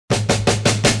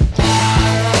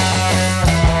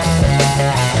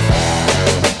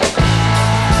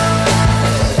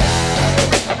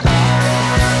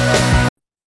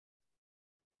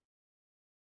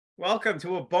Welcome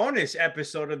to a bonus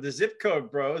episode of the Zip Code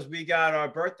Bros. We got our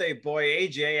birthday boy,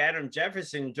 AJ Adam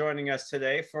Jefferson, joining us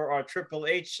today for our Triple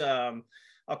H. I'll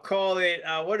call it,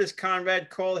 what does Conrad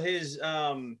call his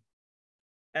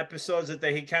episodes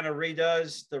that he kind of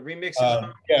redoes? The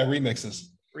remixes? Yeah, remixes.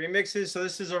 Remixes. So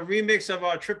this is a remix of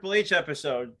our Triple H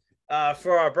episode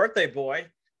for our birthday boy.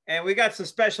 And we got some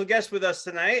special guests with us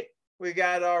tonight. We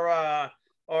got our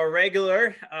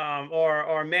regular,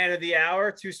 or man of the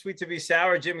hour, too sweet to be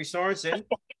sour, Jimmy Sorensen.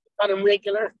 On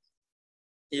regular.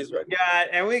 He's right.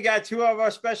 We got two of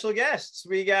our special guests.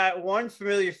 We got one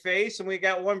familiar face and we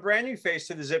got one brand new face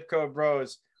to the Zip Code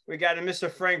Bros. We got a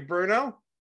Mr. Frank Bruno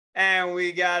and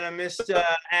we got a Mr.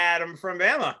 Adam from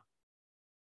Bama.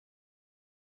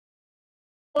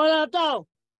 What up, though?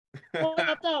 What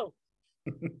up, though?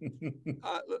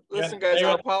 Listen, guys,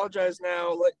 I apologize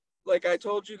now. Like I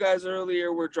told you guys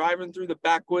earlier, we're driving through the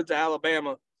backwoods of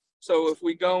Alabama. So if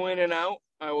we go in and out,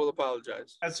 I will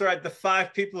apologize. That's right. The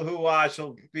 5 people who watch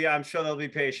will be, I'm sure they'll be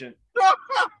patient.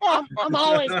 I'm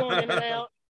always going in and out.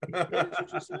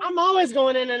 I'm always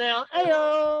going in and out.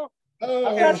 Hey-o.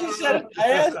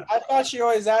 I thought she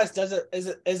always asked,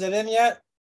 is it in yet?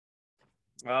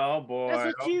 Oh boy.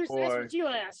 That's what you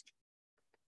ask.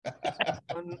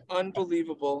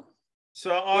 Unbelievable.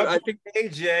 So I think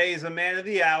AJ is a man of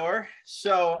the hour.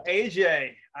 So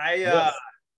AJ,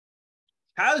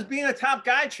 how's being a top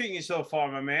guy treating you so far,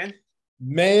 my man?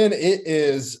 Man, it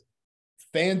is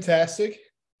fantastic.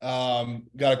 Got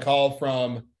a call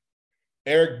from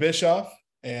Eric Bischoff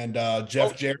and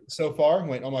Jeff Jarrett so far.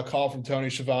 Waiting on my call from Tony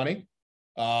Schiavone.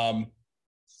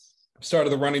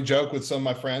 Started the running joke with some of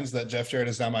my friends that Jeff Jarrett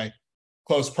is now my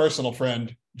close personal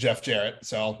friend, Jeff Jarrett.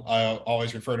 So I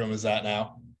always refer to him as that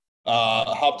now.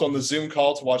 Hopped on the Zoom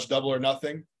call to watch Double or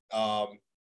Nothing,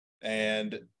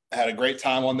 and had a great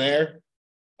time on there.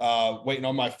 Waiting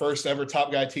on my first ever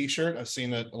Top Guy t-shirt. I've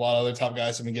seen that a lot of other Top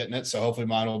Guys have been getting it, so hopefully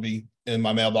mine will be in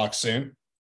my mailbox soon.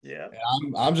 Yeah,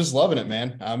 I'm just loving it,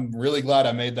 man. I'm really glad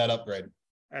I made that upgrade.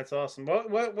 That's awesome.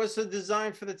 What's the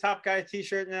design for the Top Guy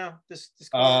t-shirt now? It's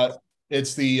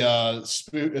the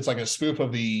spoof. It's like a spoof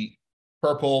of the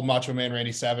purple Macho Man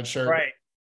Randy Savage shirt, right?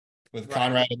 With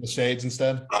Conrad in the shades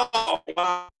instead. Oh,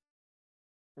 wow.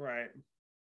 Right.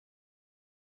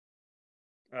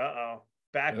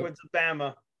 Backwoods of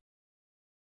Bama.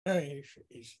 Oh,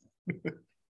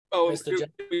 sorry,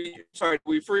 did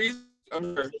we freeze?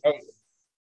 I'm sorry. Oh,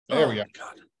 there we go.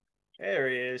 God. There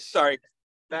he is. Sorry.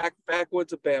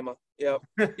 Backwoods of Bama. Yep.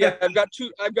 Yeah, I've got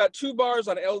two bars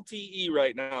on LTE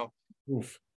right now.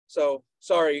 Oof. So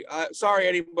sorry. Sorry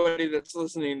anybody that's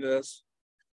listening to this.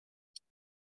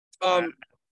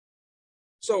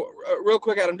 So real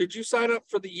quick, Adam, did you sign up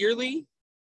for the yearly?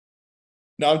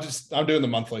 No, I'm doing the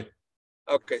monthly.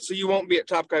 Okay, so you won't be at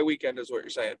Top Guy Weekend, is what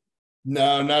you're saying?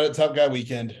 No, not at Top Guy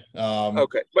Weekend.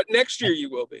 Okay, but next year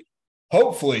you will be.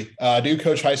 Hopefully, I do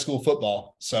coach high school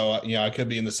football, so I could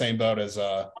be in the same boat as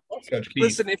Coach Keith.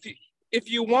 Listen, if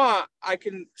you want, I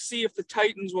can see if the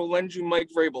Titans will lend you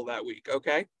Mike Vrabel that week.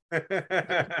 Okay.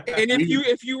 And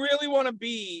if you really want to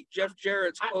be Jeff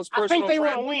Jarrett's close personal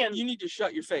friend, you need to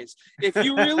shut your face. If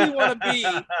you really want to be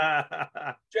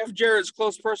Jeff Jarrett's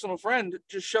close personal friend,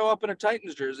 just show up in a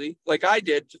Titans jersey like I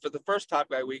did for the first Top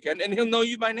Guy Weekend, and he'll know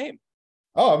you by name.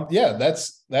 Oh yeah,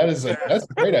 that's a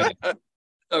great idea.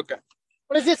 Okay.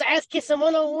 What is this? Ass kissing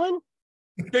 101?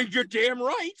 You're damn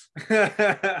right.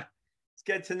 Let's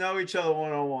get to know each other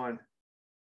 101.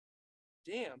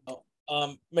 Damn.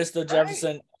 Mr.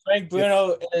 Jefferson, Frank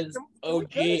Bruno is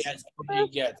OG as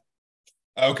OG gets.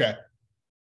 Okay.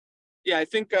 Yeah, I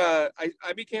think I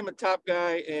became a Top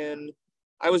Guy, and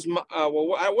I was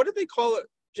what did they call it,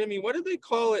 Jimmy? What did they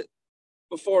call it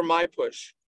before my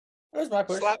push? Where's my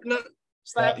push? Slap nut.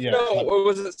 Yeah. No, or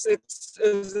was it? It's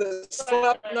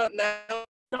slap nut now.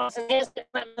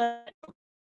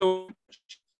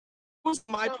 What was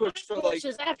my push for like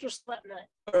after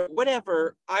Slapnut?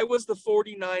 Whatever. I was the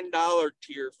 $49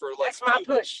 tier for like. That's my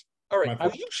push. All right,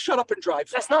 will you shut up and drive?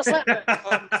 That's not Slapnut.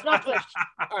 It's my push.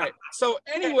 All right. So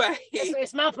anyway,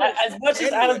 it's my push. As much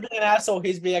as Adam's being an asshole,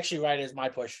 he's being actually right. It's my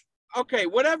push. Okay,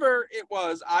 whatever it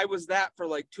was, I was that for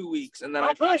like 2 weeks, and then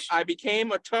I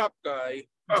became a Top Guy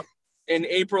in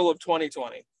April of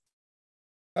 2020.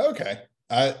 Okay.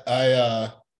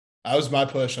 I was my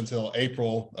push until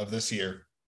April of this year.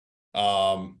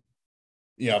 My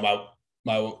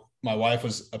wife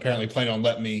was apparently planning on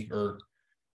letting me, or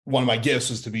one of my gifts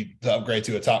was to upgrade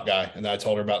to a Top Guy, and then I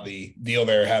told her about the deal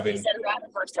they're having. You said it right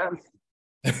the first time.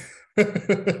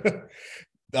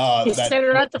 You said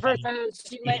it right the first time.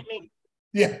 She let me.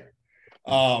 Yeah.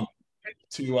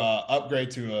 to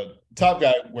upgrade to a top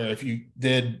guy, where if you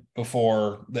did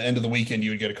before the end of the weekend,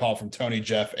 you would get a call from Tony,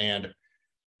 Jeff, and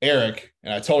Eric.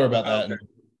 And I told her about that. Okay. And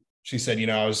she said,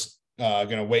 I was going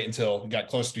to wait until it got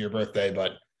close to your birthday,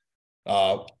 but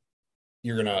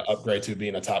you're going to upgrade to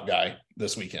being a top guy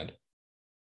this weekend.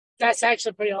 That's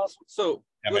actually pretty awesome. So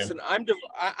listen, I'm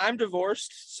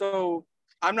divorced, so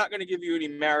I'm not going to give you any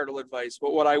marital advice,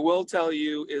 but what I will tell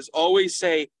you is always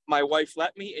say, my wife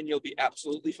let me, and you'll be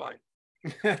absolutely fine.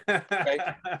 Okay?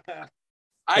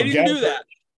 I didn't do that.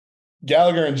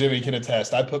 Gallagher and Jimmy can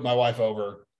attest. I put my wife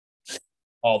over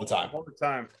all the time. All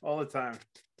the time.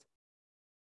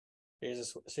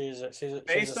 She's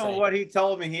Based on what he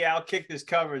told me, he outkicked his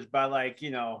coverage by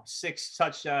 6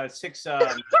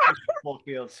 football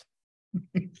fields.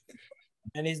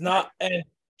 And he's not. And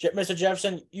Mr.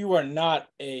 Jefferson, you are not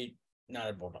a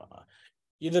Bulldog.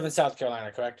 You live in South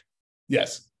Carolina, correct?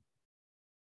 Yes.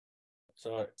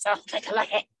 So South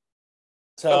Carolina.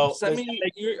 So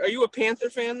are you a Panther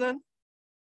fan then?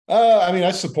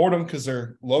 I support them because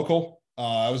they're local.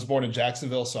 I was born in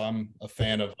Jacksonville, so I'm a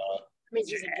fan of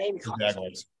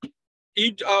Jaguars.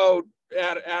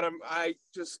 Adam,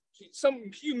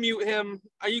 you mute him.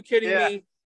 Are you kidding me?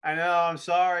 I know, I'm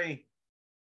sorry.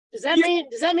 Does that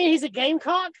mean he's a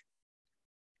Gamecock?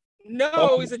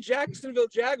 No, he's a Jacksonville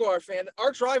Jaguar fan,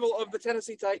 arch rival of the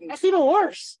Tennessee Titans. That's even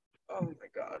worse. Oh my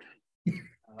God.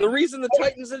 The reason the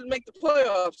Titans didn't make the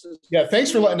playoffs is... Yeah,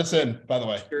 thanks for letting us in, by the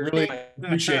way. Really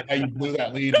appreciate how you blew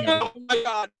that lead. Oh my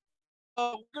God.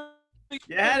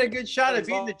 You had a good shot at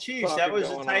beating the Chiefs. That was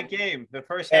a tight game. The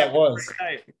first half was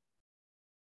tight.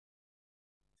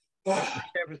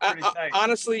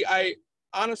 Honestly, I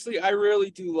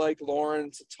really do like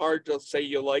Lawrence. It's hard to say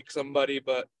you like somebody,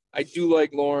 but I do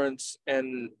like Lawrence,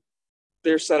 and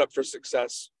they're set up for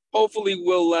success. Hopefully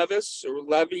Will Levis or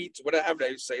Levy, whatever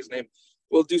you say his name,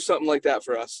 will do something like that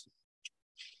for us.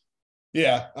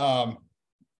 Yeah. I've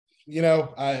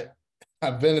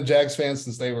been a Jags fan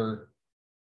since they were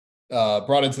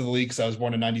brought into the league, because I was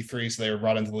born in 93, so they were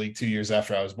brought into the league 2 years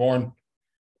after I was born.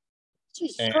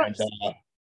 And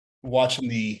watching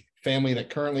the family that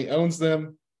currently owns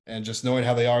them and just knowing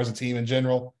how they are as a team in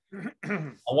general,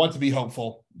 I want to be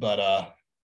hopeful, but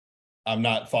I'm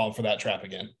not falling for that trap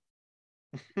again.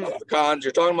 The cons,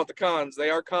 you're talking about the cons. They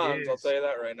are cons, I'll tell you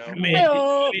that right now.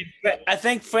 I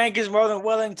think Frank is more than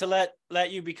willing to let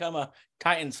you become a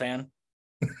Titans fan.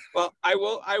 Well, I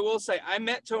will say I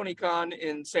met Tony Khan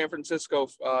in San Francisco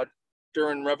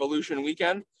during Revolution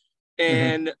weekend,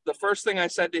 and the first thing I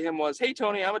said to him was, "Hey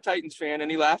Tony, I'm a Titans fan," and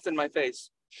he laughed in my face.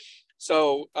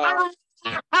 So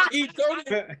he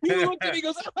looked at me, he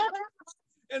goes,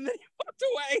 and then he walked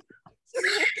away.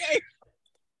 Okay.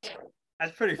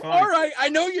 That's pretty funny. All right, I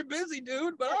know you're busy,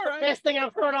 dude, but all right. Best thing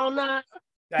I've heard all night.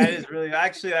 That is really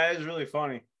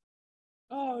funny.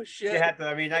 Oh shit! You have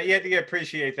to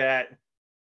appreciate that.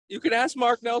 You can ask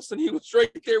Mark Nelson. He was right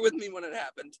there with me when it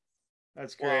happened.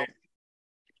 That's great.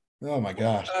 Wow. Oh my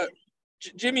gosh.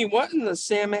 Jimmy, what in the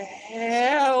Sam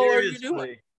hell are you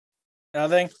doing?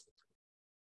 Nothing.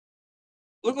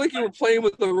 Looked like you were playing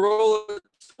with the roll of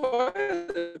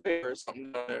toilet paper or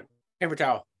something. Paper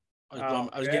towel. I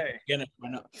was getting my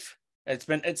nose.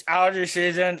 It's allergy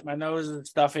season. My nose is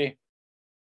stuffy.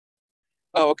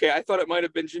 Oh, okay. I thought it might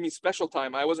have been Jimmy's special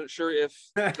time. I wasn't sure if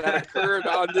that occurred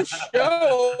on the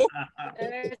show.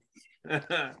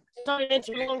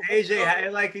 AJ, how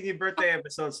you liking your birthday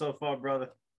episode so far,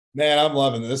 brother? Man, I'm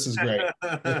loving it. This is great.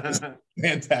 This is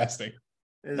fantastic.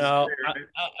 I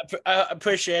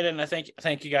appreciate it, and I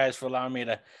thank you guys for allowing me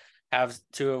to have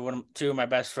two of my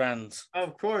best friends.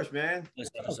 Of course, man. This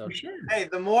episode. Sure. Hey,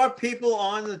 the more people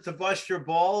on to bust your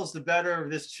balls, the better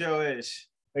this show is.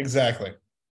 Exactly.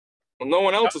 Well, no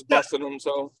one else is busting them,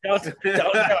 so don't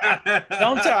tell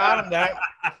Adam that.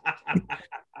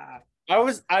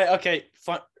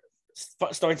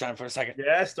 Story time for a second.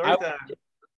 Yeah, story time.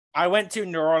 I went to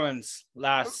New Orleans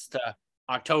last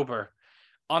October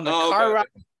on the car ride.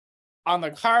 On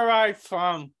the car ride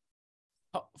from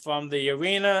the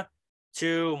arena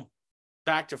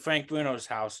back to Frank Bruno's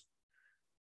house.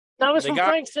 That was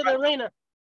Frank's to the arena.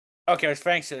 Okay, it was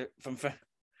Frank's from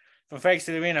Frank's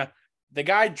to the arena. The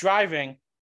guy driving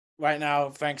right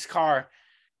now, Frank's car,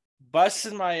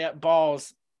 busted my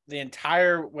balls the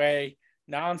entire way,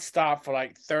 nonstop for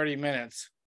like 30 minutes.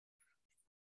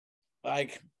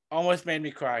 Like, almost made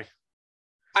me cry.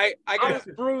 I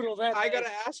gotta, brutal. I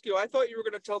gotta ask you. I thought you were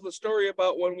gonna tell the story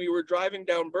about when we were driving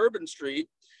down Bourbon Street,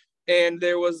 and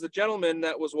there was the gentleman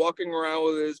that was walking around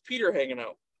with his Peter hanging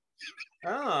out.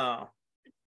 Oh.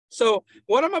 So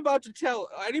what I'm about to tell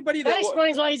anybody that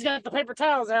explains why he's got the paper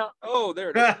towels out. Oh,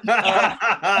 there it is.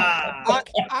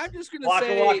 I'm just gonna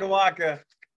say, waka.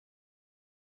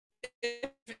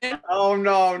 Oh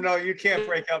no, you can't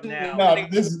break up now. No,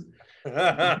 this is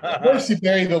first you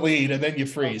bury the lead and then you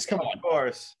freeze. Come on. Of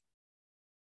course.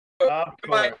 Am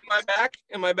I back?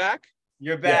 Am I back?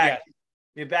 You're back. Yeah.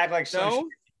 You're back like so. No?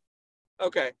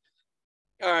 Okay.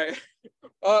 All right.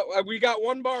 We got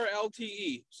 1 bar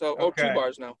LTE. So Okay. 2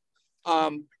 bars now.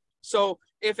 So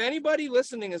if anybody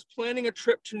listening is planning a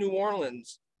trip to New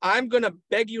Orleans, I'm gonna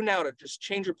beg you now to just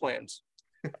change your plans.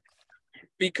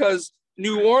 Because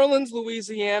New Orleans,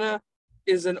 Louisiana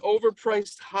is an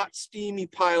overpriced, hot, steamy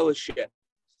pile of shit.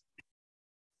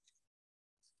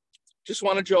 Just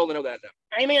wanted Joel to know that now.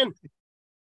 Amen.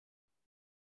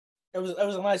 It was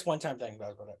a nice one-time thing. That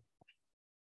was about it.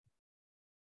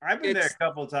 I've been there a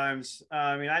couple times.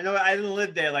 I mean, I know I didn't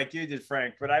live there like you did,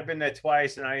 Frank, but I've been there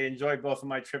twice, and I enjoyed both of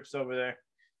my trips over there.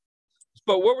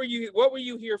 But what were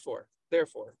you here for? There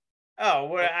for? Oh,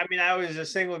 well, I mean, I was a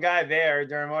single guy there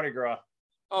during Mardi Gras.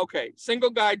 Okay, single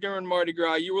guy during Mardi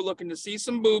Gras. You were looking to see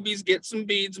some boobies, get some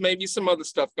beads, maybe some other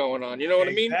stuff going on. You know what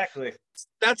I mean? Exactly.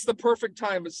 That's the perfect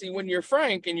time. But see, when you're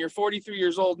Frank and you're 43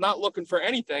 years old, not looking for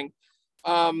anything,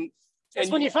 that's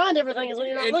when you find everything is when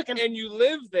you're not looking. And you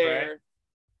live there,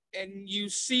 right, and you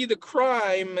see the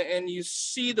crime and you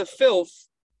see the filth.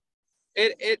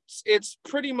 It's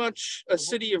pretty much a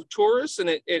city of tourists, and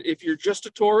if you're just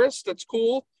a tourist, that's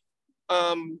cool.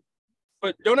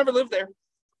 But don't ever live there.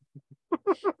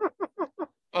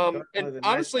 And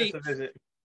honestly,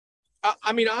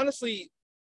 I mean, honestly,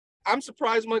 I'm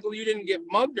surprised, Michael, you didn't get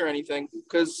mugged or anything.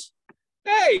 Because,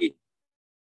 hey,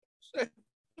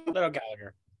 Little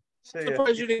Gallagher.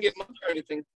 Surprised you didn't get mugged or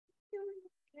anything.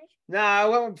 Nah, I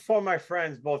went before my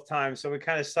friends both times, so we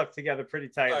kind of stuck together pretty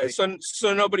tightly. Right,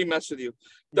 so nobody messed with you.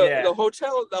 The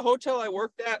hotel I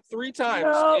worked at 3 times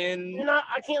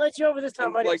I can't let you over this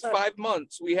time, buddy. Like 5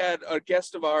 months. We had a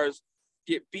guest of ours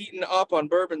get beaten up on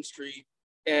Bourbon Street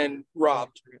and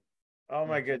robbed. Oh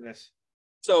my goodness.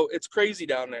 So it's crazy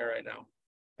down there right now.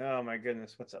 Oh my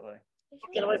goodness. What's that like?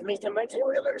 Get away from me, some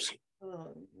wheelers.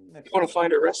 You want to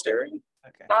find a rest area?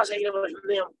 Okay. I was get away from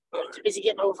them. Too busy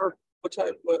getting over. What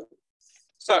time? What?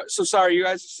 So sorry, you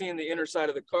guys are seeing the inner side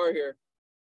of the car here.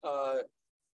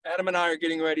 Adam and I are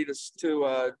getting ready to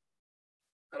I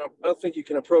don't think you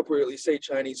can appropriately say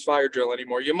Chinese fire drill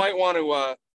anymore. You might want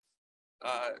to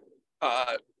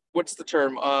what's the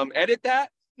term? Edit that.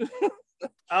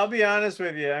 I'll be honest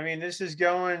with you. I mean, this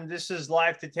is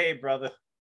live to tape, brother.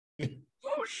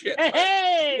 Oh shit.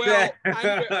 Hey! Well,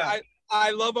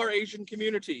 I love our Asian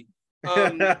community.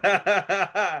 So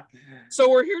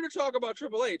we're here to talk about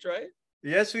Triple H, right?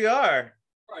 Yes, we are.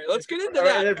 All right, let's get into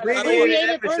that.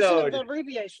 Abbreviated episode.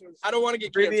 Abbreviations. I don't want to get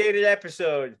abbreviated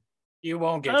episode. You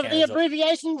won't get canceled. The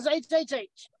abbreviations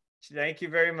HHH. Thank you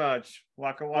very much.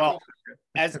 Waka waka. Well,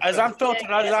 as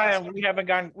unfiltered as I am, we haven't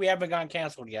gone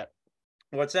canceled yet.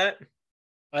 What's that?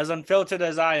 As unfiltered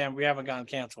as I am, we haven't gone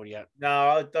canceled yet.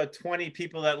 No, the 20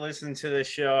 people that listen to this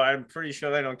show, I'm pretty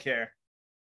sure they don't care.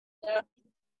 Yeah.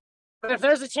 But if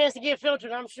there's a chance to get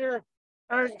filtered, I'm sure,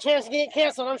 or a chance to get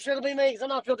canceled, I'm sure it'll be me because I'm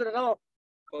not filtered at all.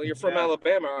 Well, you're from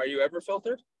Alabama. Are you ever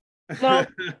filtered? No.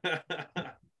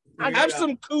 I have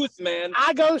some couth, man.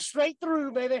 I go straight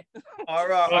through, baby.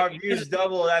 Our views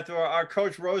doubled after our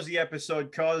Coach Rosie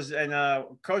episode caused, and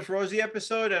Coach Rosie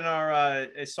episode and our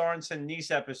Sorensen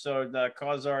niece episode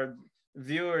caused our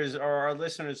viewers or our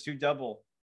listeners to double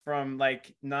from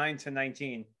like 9 to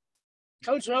 19.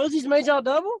 Coach Rosie's made y'all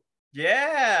double?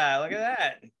 Yeah, look at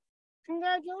that.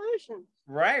 Congratulations.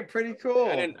 Right, pretty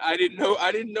cool. I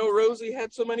didn't know Rosie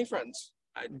had so many friends.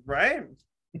 Right.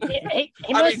 He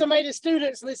must have made his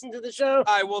students listen to the show.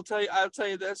 I'll tell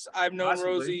you this. I've known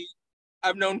Possibly. Rosie.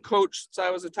 I've known Coach since I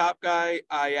was a top guy.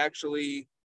 I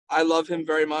love him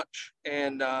very much.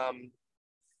 And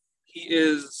he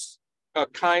is a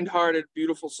kind-hearted,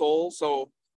 beautiful soul.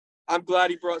 So I'm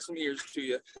glad he brought some ears to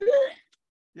you.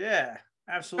 Yeah,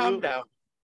 absolutely. Calm down.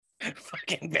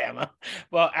 Fucking Bama.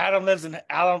 Well, Adam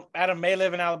may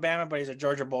live in Alabama, but he's a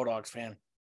Georgia Bulldogs fan.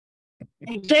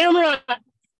 Damn right.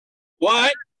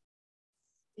 What?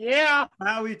 Yeah.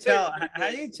 How do you tell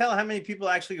how many people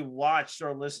actually watched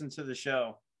or listened to the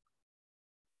show?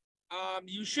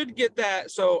 You should get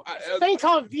that. So thing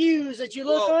called views that you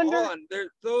look under. Hold on.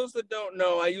 Those that don't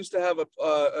know, I used to have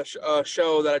a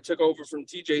show that I took over from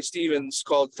TJ Stevens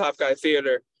called Top Guy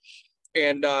Theater,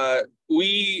 and I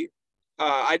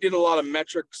did a lot of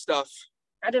metric stuff.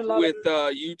 I did a lot with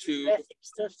YouTube.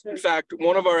 Stuff too. In fact,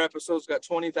 one of our episodes got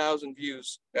 20,000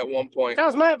 views at one point. That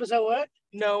was my episode, what?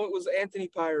 No, it was Anthony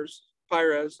Pyre's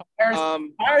Pires.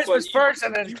 Pires was first,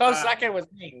 and then close second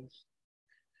with me.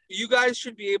 You guys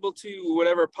should be able to,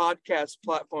 whatever podcast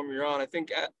platform you're on. I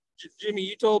think, Jimmy,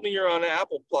 you told me you're on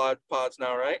Apple Pods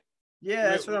now, right? Yeah,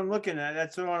 that's what I'm looking at.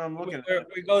 That's what I'm looking at.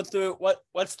 We go through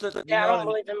what's the I don't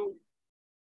believe them.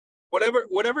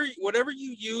 Whatever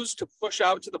you use to push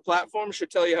out to the platform should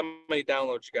tell you how many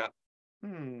downloads you got.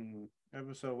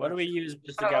 Episode. What do we use,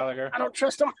 Mr. Gallagher? I don't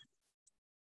trust them.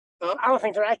 Huh? I don't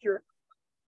think they're accurate.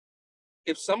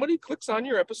 If somebody clicks on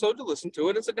your episode to listen to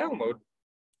it, it's a download.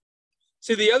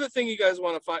 See, the other thing you guys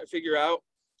want to figure out,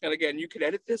 and again, you could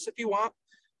edit this if you want,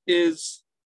 is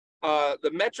the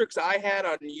metrics I had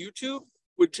on YouTube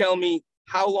would tell me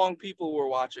how long people were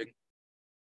watching.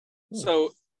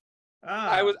 So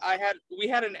we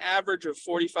had an average of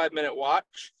 45-minute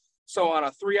watch. So on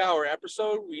a 3-hour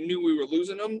episode, we knew we were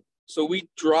losing them. So we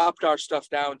dropped our stuff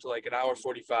down to like an hour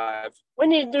 45. We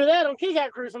need to do that on Kick Out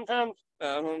Crew sometimes.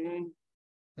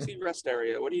 See rest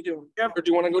area. What are you doing? Or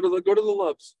do you want to go to the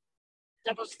Loves?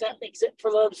 Double step exit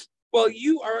for Loves. Well,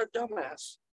 you are a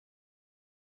dumbass.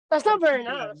 That's not very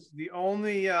nice. The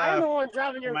only I'm the one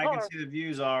driving your I car. can see the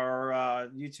views are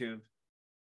YouTube.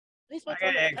 At least my I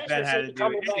gotta ask Ben how to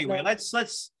do it. Anyway, let's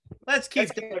keep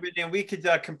diving in. We could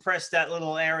compress that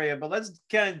little area, but let's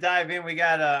kind of dive in. We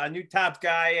got a new top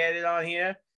guy added on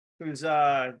here who's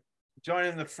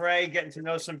joining the fray, getting to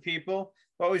know some people.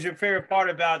 What was your favorite part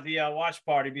about the watch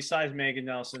party besides Megan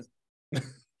Nelson?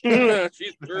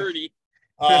 She's dirty.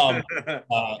 I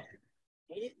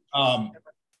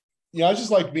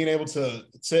just like being able to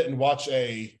sit and watch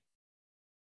a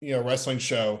wrestling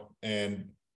show and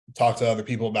talk to other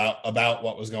people about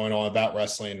what was going on about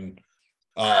wrestling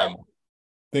and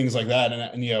things like that.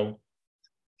 And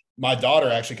my daughter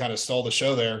actually kind of stole the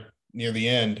show there near the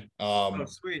end. Oh,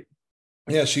 sweet.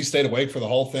 Yeah, she stayed awake for the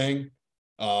whole thing.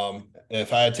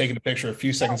 If I had taken a picture a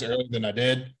few seconds earlier than I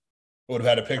did, I would have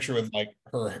had a picture with like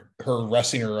her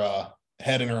resting her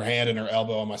head in her hand and her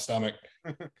elbow on my stomach.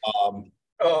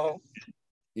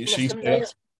 She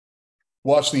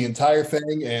watched the entire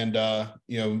thing, and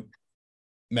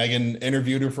Megan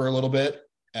interviewed her for a little bit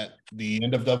at the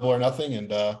end of Double or Nothing,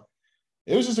 and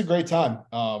it was just a great time.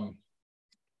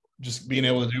 Just being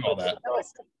able to do all that.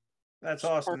 That's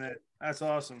awesome. That's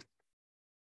awesome.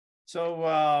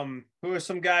 So, who are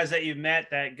some guys that you've met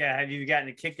that have you gotten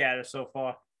a kick out of so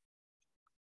far?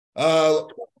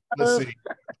 Let's see.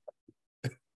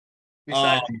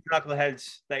 Besides these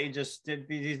knuckleheads that you just did,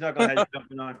 these knuckleheads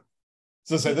jumping on.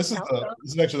 So this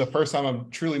is actually the first time I'm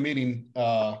truly meeting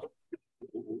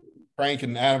Frank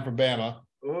and Adam from Bama.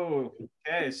 Oh,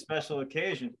 okay, special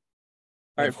occasion.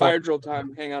 All right, fire drill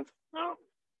time. Hang on.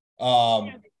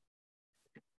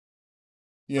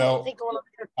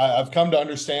 I've come to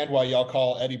understand why y'all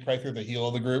call Eddie Prather the heel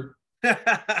of the group. You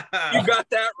got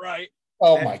that right.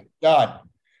 Oh my God.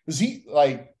 Is he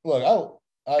like, look,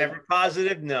 ever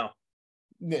positive? No.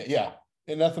 Yeah.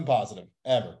 And nothing positive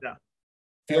ever. No.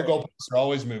 Field goal posts are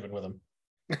always moving with him.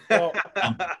 Well,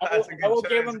 I will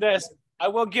give him this. I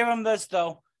will give him this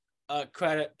though.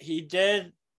 Credit. He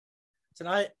did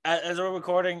tonight as we're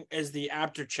recording is the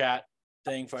after chat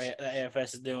thing for the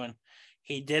AFS is doing.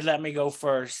 He did let me go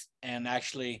first and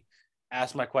actually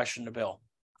ask my question to Bill.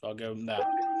 So I'll give him that.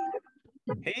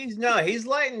 He's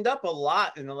lightened up a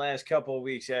lot in the last couple of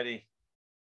weeks, Eddie.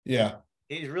 Yeah.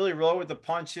 He's really rolled with the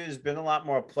punches, been a lot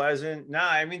more pleasant. No,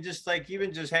 I mean, just like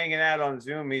even just hanging out on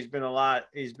Zoom, he's been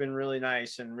really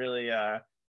nice and really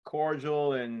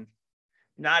cordial and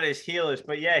not as heelish.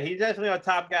 But yeah, he's definitely a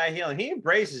top guy heel and he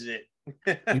embraces it.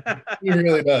 He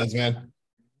really does, man.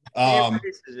 He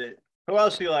embraces it. Who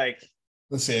else do you like?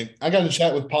 Let's see. I got to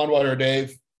chat with Pondwater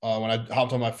Dave when I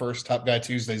hopped on my first Top Guy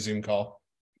Tuesday Zoom call.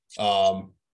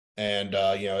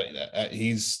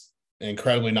 He's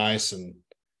incredibly nice and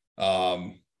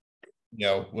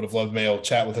would have loved to be able to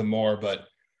chat with him more, but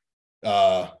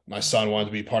my son wanted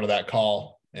to be part of that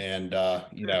call, and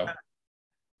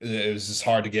it was just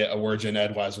hard to get a word in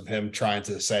edgewise with him trying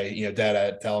to say,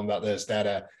 Dada, tell him about this,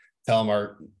 Dada, tell him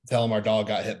our dog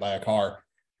got hit by a car.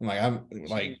 That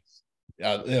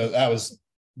was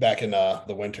back in the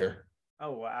winter.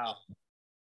 Oh wow.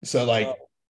 So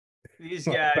these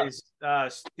guys,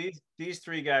 these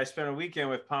three guys spent a weekend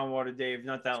with Pondwater Dave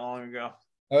not that long ago.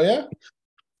 Oh yeah,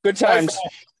 good times.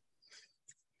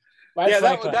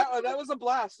 That was a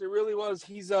blast. It really was.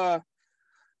 He's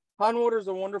Pondwater's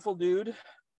a wonderful dude.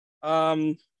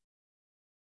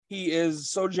 He is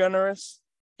so generous,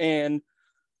 and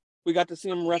we got to see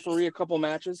him referee a couple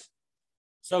matches.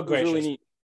 So gracious. Really neat.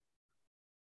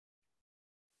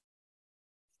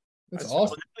 That's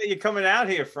awesome. You're coming out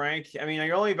here, Frank. I mean,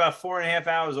 you're only about 4.5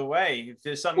 hours away. If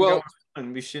there's something going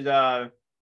fun. We should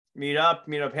meet up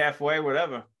halfway,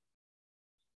 whatever.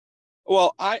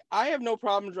 Well, I have no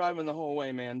problem driving the whole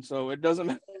way, man. So it doesn't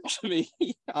matter to me,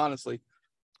 honestly.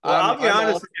 Well, I'll be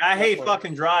honest. I hate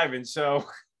fucking driving. So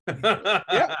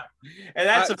yeah, and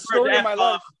that's the story of my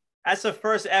life. That's the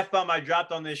first F-bomb I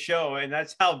dropped on this show, and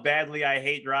that's how badly I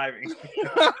hate driving.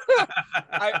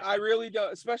 I really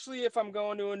don't, especially if I'm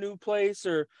going to a new place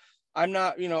or I'm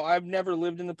not, I've never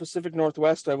lived in the Pacific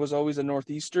Northwest. I was always a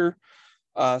Northeaster.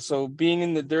 So being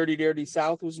in the dirty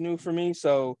South was new for me.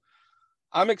 So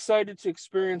I'm excited to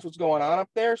experience what's going on up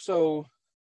there. So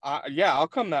yeah, I'll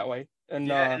come that way. And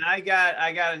and I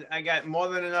got more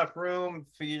than enough room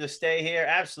for you to stay here.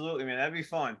 Absolutely, man. That'd be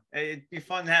fun. It'd be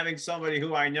fun having somebody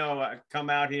who I know come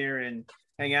out here and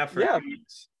hang out for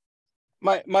weeks.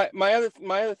 My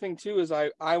other thing too is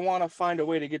I want to find a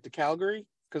way to get to Calgary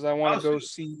because I want to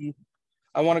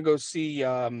go see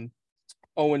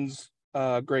Owen's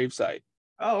gravesite.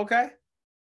 Oh, okay.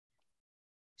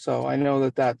 So I know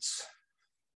that's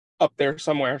up there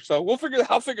somewhere. So I'll figure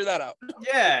that out.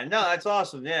 Yeah, no, that's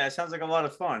awesome. Yeah, it sounds like a lot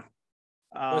of fun.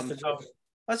 So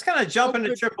let's kind of jump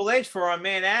into Triple H for our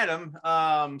man Adam.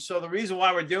 So the reason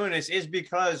why we're doing this is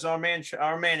because our man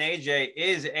AJ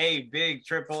is a big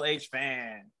Triple H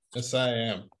fan. Yes, I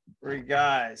am. Great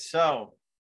guys. So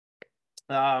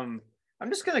I'm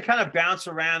just gonna kind of bounce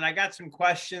around. I got some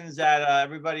questions that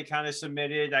everybody kind of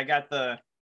submitted. I got the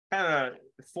kind of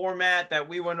format that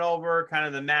we went over, kind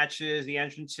of the matches, the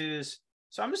entrances.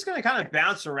 So I'm just going to kind of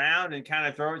bounce around and kind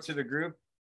of throw it to the group.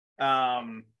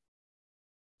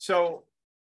 So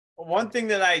one thing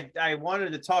that I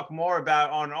wanted to talk more about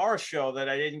on our show that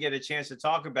I didn't get a chance to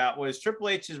talk about was Triple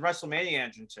H's WrestleMania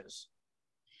entrances.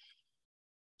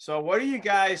 So what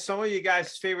are some of you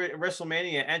guys' favorite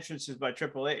WrestleMania entrances by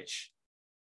Triple H?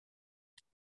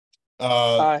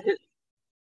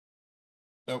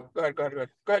 No, go ahead.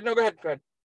 No, go ahead.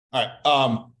 All right.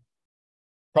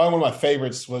 Probably one of my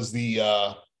favorites was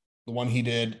the one he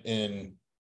did in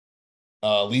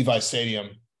Levi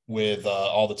Stadium with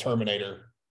all the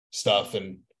Terminator stuff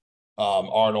and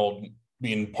Arnold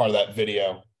being part of that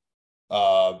video.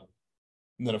 And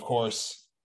then, of course,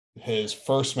 his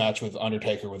first match with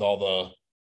Undertaker with all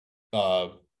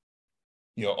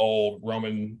the old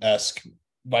Roman-esque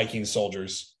Viking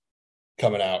soldiers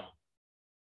coming out.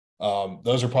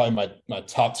 Those are probably my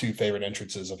top two favorite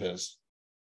entrances of his.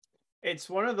 It's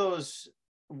one of those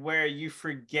where you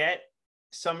forget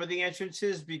some of the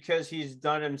entrances because he's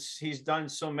done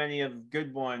so many of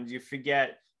good ones. You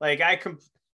forget, like I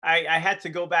had to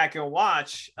go back and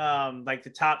watch like the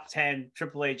top 10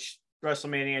 Triple H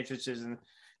WrestleMania entrances and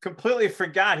completely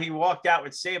forgot he walked out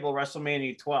with Sable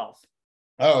WrestleMania 12.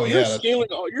 Oh yeah,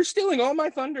 you're stealing all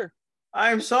my thunder.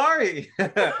 I'm sorry. You,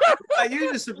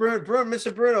 Mr.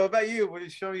 Bruno, what about you? What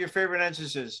is some of your favorite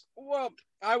entrances? Well,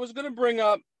 I was going to bring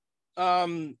up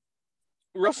WrestleMania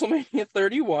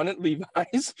 31 at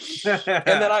Levi's. And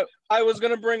then I was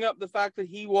going to bring up the fact that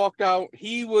he walked out.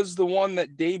 He was the one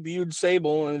that debuted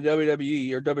Sable in the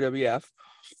WWE or WWF.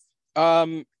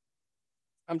 I'm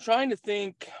trying to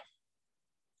think.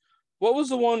 What was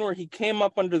the one where he came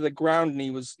up under the ground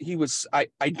and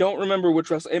I don't remember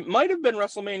which it might have been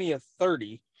WrestleMania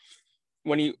 30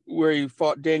 where he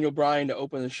fought Daniel Bryan to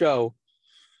open the show.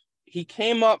 He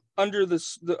came up under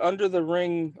the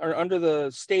ring or under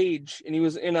the stage and he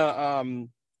was in a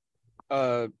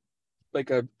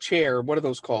like a chair. What are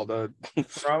those called? A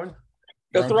throne?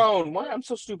 The throne. Why? I'm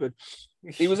so stupid.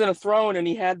 He was in a throne and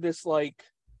he had this like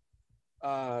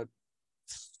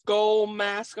skull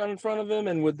mask on in front of him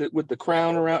and with the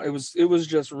crown around. It was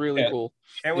just really cool.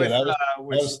 And with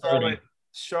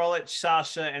Charlotte,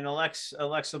 Sasha, and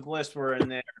Alexa Bliss were in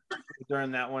there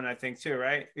during that one, I think too,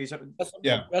 right?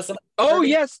 Yeah. Oh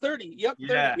yes, 30. Yep.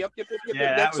 30. Yeah. Yep.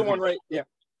 That's the one, right? Yeah.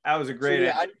 That was a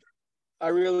great. So, I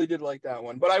really did like that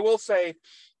one. But I will say,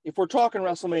 if we're talking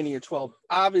WrestleMania 12,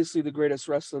 obviously the greatest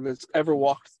wrestler that's ever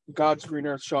walked God's green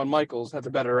earth, Shawn Michaels, had the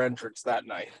better entrance that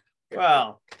night.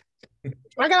 Well,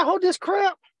 I gotta hold this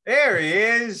crap. There he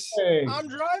is. Hey. I'm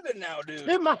driving now, dude.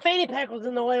 Dude, my fanny pack was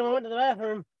in the way when I went to the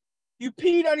bathroom. You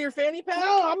peed on your fanny pack?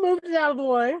 No, I moved it out of the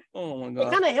way. Oh my god.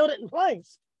 It kind of held it in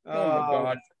place. Oh my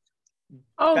god.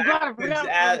 Oh god, I forgot.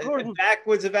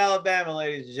 Backwoods of Alabama,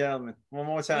 ladies and gentlemen. One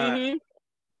more time.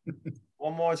 Mm-hmm.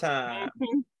 One more time.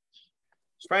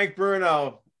 Frank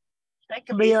Bruno. That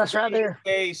could be us right there.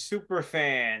 A super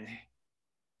fan.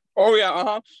 Oh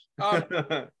yeah,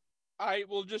 I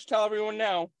will just tell everyone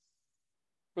now,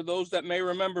 for those that may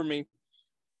remember me,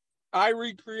 I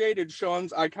recreated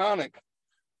Shawn's iconic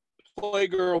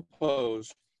Playgirl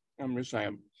pose. I'm just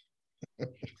saying.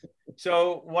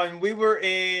 So when we were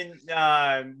in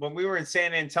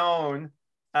San Antonio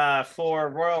for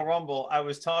Royal Rumble, I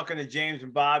was talking to James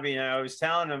and Bobby, and I was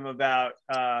telling them about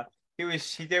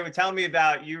they were telling me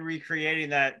about you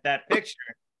recreating that picture.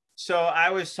 So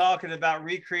I was talking about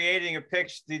recreating a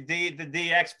picture, the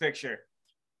DX picture,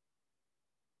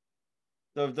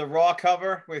 the Raw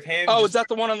cover with him. Oh, is that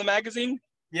the one on the magazine?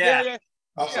 Yeah.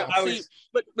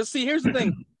 But see, here's the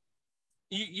thing.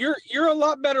 You're a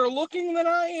lot better looking than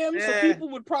I am, so people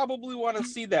would probably want to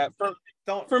see that.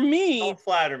 For me, don't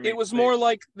flatter me. It was more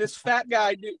like this fat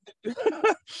guy,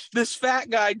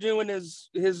 doing his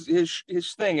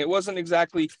thing. It wasn't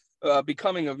exactly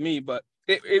becoming of me, but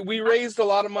we raised a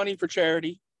lot of money for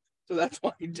charity, so that's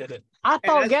why he did it. I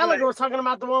thought Gallagher was talking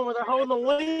about the one where they're holding the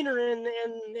wiener in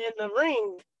the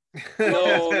ring.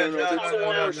 No. That's the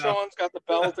one where Sean's got the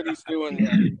belt and he's doing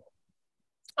that.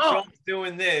 Sean's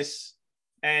doing this.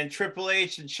 And Triple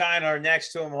H and China are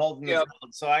next to him holding the belt.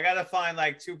 So I got to find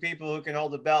like two people who can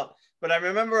hold the belt. But I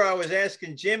remember I was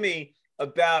asking Jimmy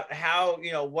about how,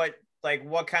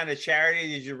 what kind of charity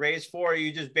did you raise for?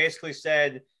 You just basically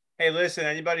said, hey, listen,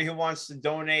 anybody who wants to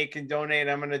donate can donate.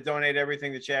 I'm going to donate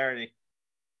everything to charity.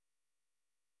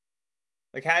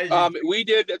 Like, how did you? We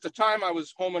did, at the time I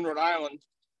was home in Rhode Island.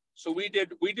 So we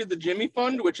did the Jimmy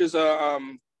Fund, which is a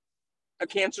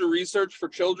cancer research for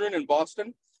children in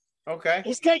Boston. Okay.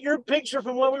 He's got your picture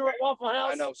from when we were at Waffle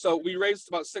House. I know. So we raised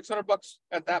about $600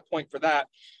 at that point for that.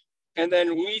 And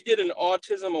then we did an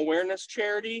autism awareness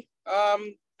charity a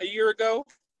year ago,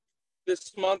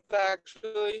 this month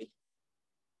actually.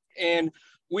 And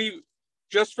we,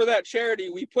 just for that charity,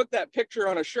 we put that picture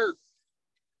on a shirt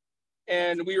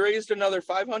and we raised another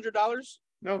 $500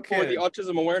 no kidding. For the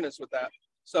autism awareness with that.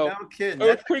 So no kidding. It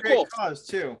was pretty cool. Cause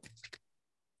too.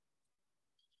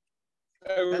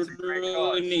 It was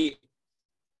really neat.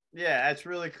 Yeah, that's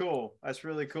really cool.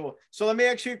 So let me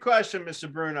ask you a question,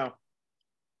 Mr. Bruno.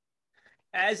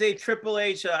 As a Triple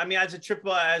H, as a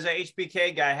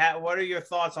HBK guy, what are your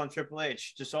thoughts on Triple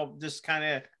H? Just kind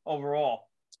of overall.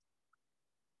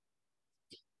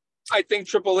 I think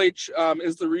Triple H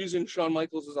is the reason Shawn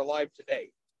Michaels is alive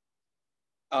today.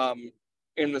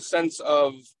 In the sense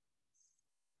of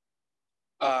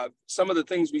some of the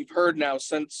things we've heard now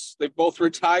since they both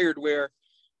retired, where,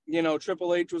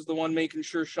 Triple H was the one making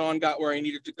sure Shawn got where he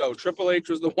needed to go. Triple H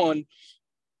was the one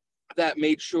that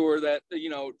made sure that,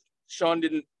 Shawn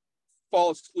didn't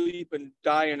fall asleep and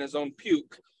die in his own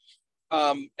puke.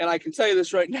 And I can tell you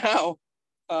this right now,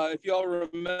 if y'all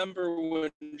remember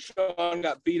when Shawn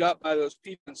got beat up by those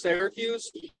people in Syracuse,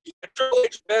 if Triple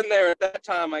H had been there at that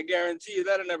time, I guarantee you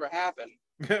that'd never happen.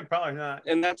 Probably not.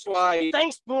 And that's why.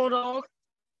 Thanks, Bulldog.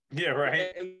 Yeah,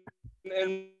 right.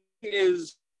 And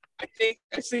I think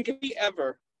if he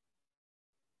ever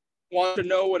wants to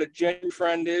know what a genuine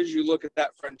friend is, you look at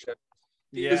that friendship.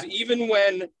 Because even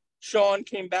when Shawn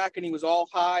came back and he was all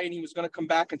high and he was going to come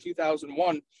back in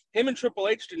 2001, him and Triple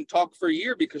H didn't talk for a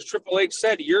year because Triple H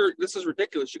said, this is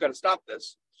ridiculous. You got to stop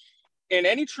this. And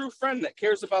any true friend that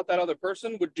cares about that other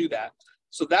person would do that.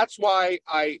 So that's why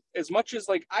as much as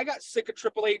I got sick of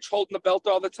Triple H holding the belt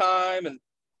all the time, and,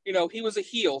 he was a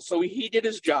heel, so he did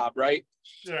his job, right?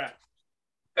 Yeah.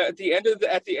 At the end of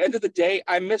the day,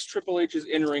 I miss Triple H's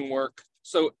in-ring work.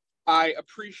 So I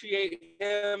appreciate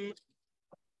him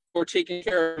for taking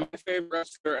care of my favorite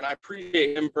wrestler, and I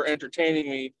appreciate him for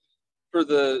entertaining me for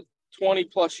the 20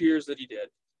 plus years that he did.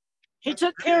 He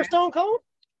took care of Stone Cold?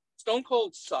 Stone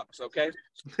Cold sucks, okay?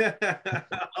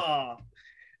 Oh,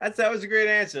 that was a great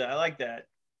answer. I like that.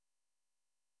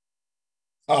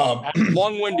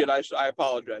 Long-winded, I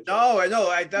apologize. No,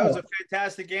 that was a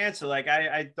fantastic answer.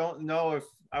 I don't know if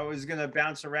I was going to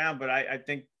bounce around, but I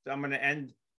think I'm going to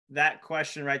end that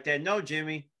question right there. No,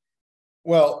 Jimmy.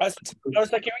 Well, I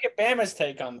was like, can we get Bama's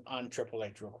take on Triple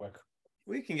H real quick?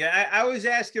 We can get. I was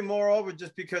asking moreover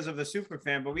just because of the super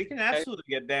fan, but we can absolutely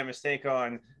get Bama's take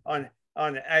on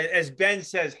as Ben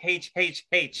says, H.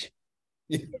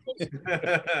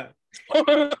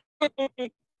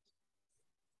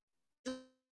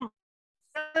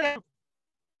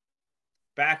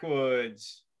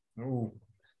 Backwoods. Ooh.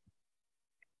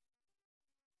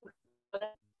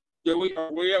 Yeah, we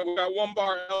got one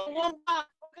bar.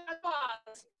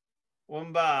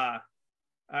 One bar.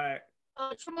 All right.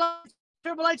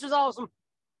 Triple H was awesome.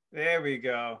 There we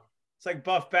go. It's like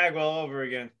Buff Bagwell all over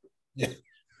again. Yeah.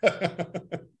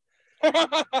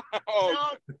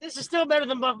 No, this is still better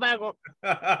than Buff Bagwell.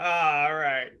 All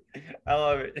right. I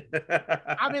love it.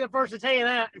 I'll be the first to tell you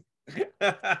that.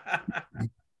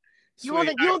 You want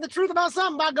the truth about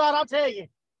something? By God, I'll tell you.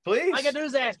 Please. All you gotta do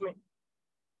is ask me.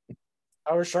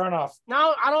 I was sure enough.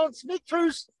 No, I don't speak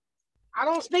truths. I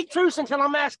don't speak truth until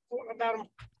I'm asked about them.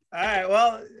 All right.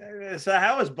 Well, so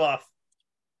how was Buff?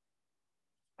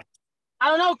 I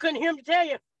don't know. Couldn't hear him to tell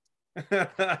you.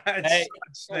 It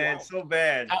sucks, man. So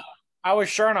bad. I was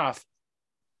Chernoff.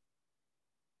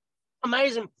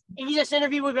 Amazing. Easiest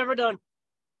interview we've ever done.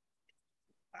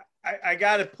 I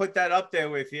got to put that up there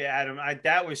with you, Adam.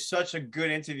 That was such a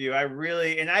good interview. I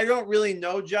don't really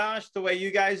know Josh the way you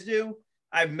guys do.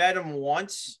 I've met him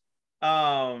once.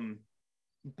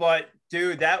 But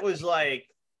dude, that was a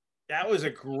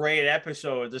great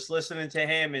episode. Just listening to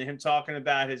him and him talking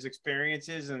about his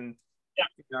experiences, and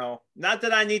not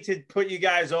that I need to put you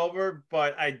guys over,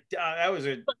 but I was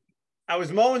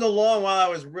mowing the lawn while I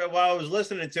was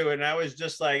listening to it, and I was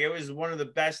just like, it was one of the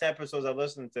best episodes I've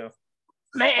listened to.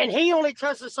 Man, he only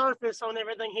touched the surface on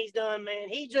everything he's done, man.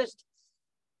 He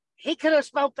could have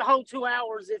spoke the whole 2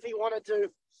 hours if he wanted to,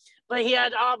 but he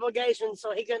had obligations,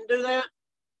 so he couldn't do that.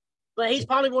 But he's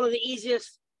probably one of the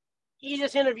easiest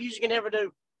interviews you can ever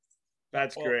do.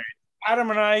 That's great.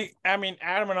 Adam and I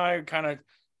kind of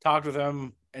talked with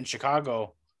him in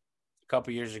Chicago a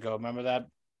couple years ago. Remember that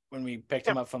when we picked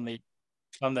him up from the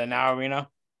Now Arena?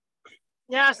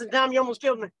 Yeah, that's the time you almost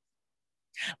killed me.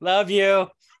 Love you.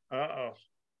 Uh-oh.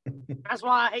 That's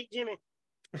why I hate Jimmy.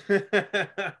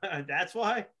 That's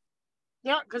why?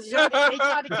 Yeah, because he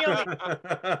tried to kill me.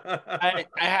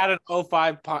 I had an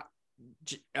 05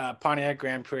 Pontiac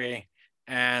Grand Prix,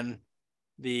 and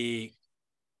it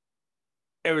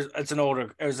was an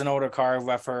older car,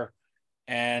 rougher,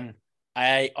 and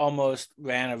I almost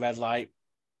ran a red light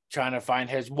trying to find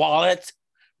his wallet,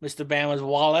 Mr. Bama's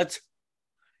wallet.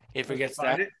 He forgets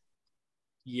that.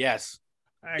 Yes.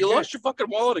 You lost your fucking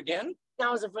wallet again?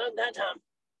 That was that time.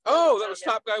 Oh, that was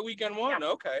Top Guy Weekend 1. Yeah.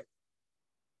 Okay.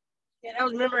 Yeah, that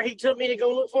was, remember he took me to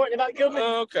go look for it and about killed me?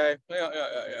 Oh, okay.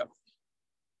 Yeah.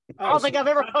 I don't think I've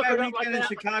ever puckered up like in that.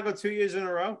 Chicago 2 years in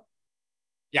a row?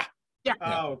 Yeah.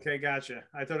 Oh, okay, gotcha.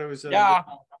 I thought it was yeah.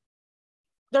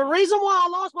 The reason why I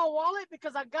lost my wallet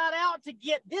because I got out to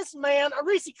get this man a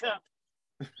Reese cup.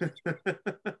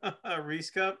 A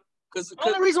Reese cup? Because the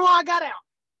only reason why I got out.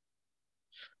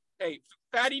 Hey,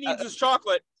 Fatty needs his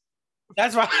chocolate.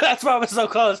 That's why I was so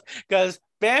close. Because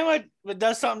Bama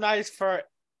does something nice for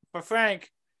Frank.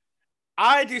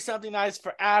 I do something nice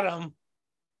for Adam.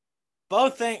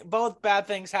 Both bad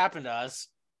things happen to us.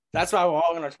 That's why we're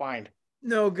all intertwined.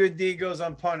 No good deed goes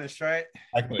unpunished, right?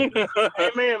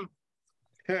 Amen.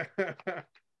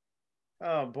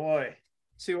 Oh boy.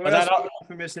 See what else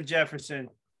for Mr. Jefferson.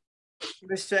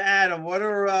 Mr. Adam, what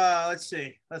are let's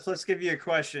see. Let's give you a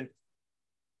question.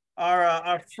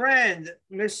 Our friend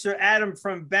Mr. Adam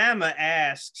from Bama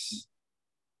asks,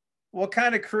 what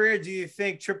kind of career do you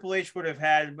think Triple H would have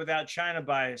had without China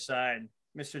by his side,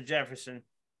 Mr. Jefferson?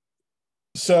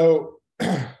 So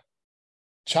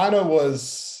China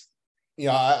was,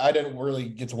 I didn't really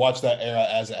get to watch that era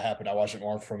as it happened. I watched it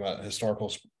more from a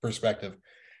historical perspective,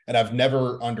 and I've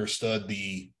never understood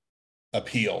the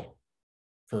appeal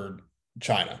for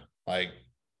China, like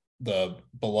the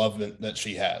beloved that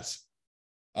she has.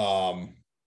 I'll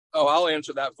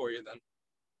answer that for you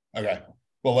then. Okay.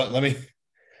 Well, let me.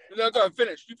 No, go ahead,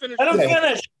 finish. You finish. Let him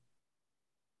finish.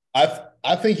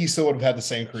 I think he still would have had the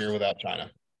same career without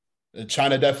China.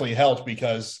 China definitely helped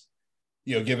because,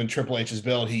 given Triple H's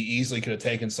build, he easily could have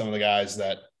taken some of the guys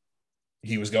that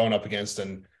he was going up against,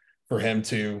 and for him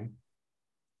to,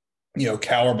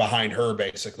 cower behind her,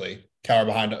 basically cower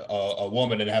behind a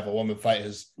woman and have a woman fight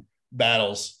his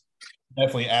battles,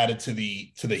 definitely added to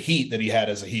the heat that he had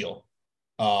as a heel.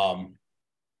 But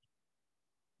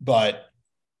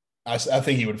I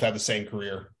think he would have had the same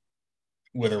career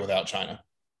with or without China.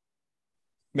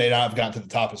 May not have gotten to the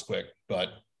top as quick, but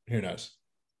who knows?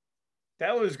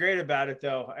 That was great about it,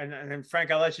 though. And Frank,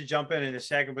 I'll let you jump in a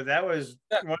second, but that was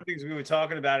one of the things we were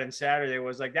talking about in Saturday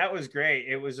was like, that was great.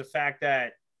 It was the fact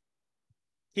that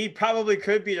he probably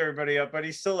could beat everybody up, but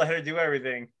he still let her do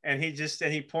everything. And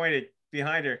he pointed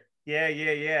behind her. Yeah.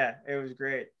 It was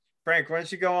great. Frank, why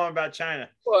don't you go on about China?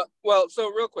 Well,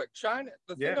 so real quick, China,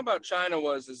 the thing about China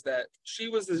is that she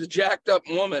was this jacked up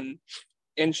woman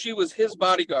and she was his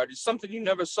bodyguard. It's something you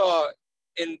never saw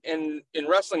in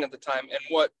wrestling at the time. And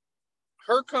what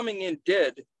her coming in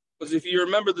did was, if you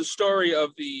remember the story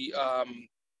of the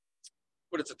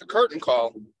the curtain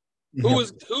call, who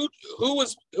was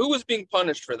being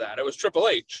punished for that? It was Triple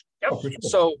H. Yep.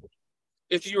 So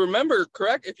if you remember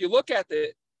correct, if you look at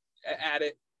it,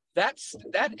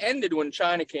 that ended when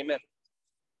China came in,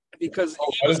 because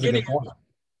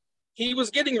he was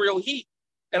getting real heat.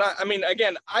 And I mean,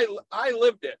 again, I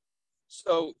lived it.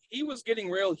 So he was getting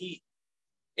real heat,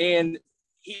 and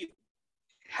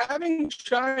having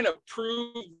China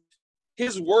prove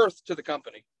his worth to the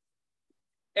company.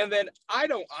 And then I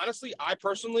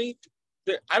personally,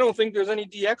 I don't think there's any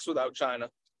DX without Chyna.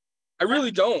 I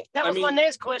really don't. That was my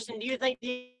next question. Do you think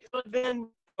DX would have been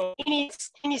any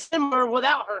similar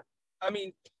without her? I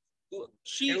mean,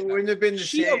 it wouldn't have been the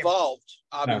same. Evolved,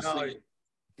 obviously. No,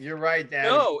 you're right, Dan.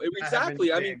 No,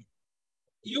 exactly. I mean,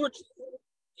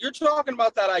 you're talking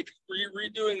about that, like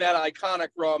redoing that iconic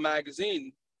Raw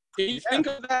magazine. Can you think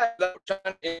of that?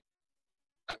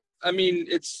 I mean,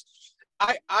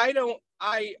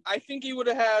 I think he would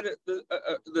have had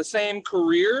the same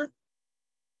career,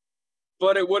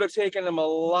 but it would have taken him a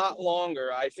lot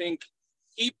longer. I think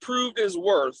he proved his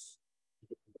worth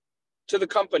to the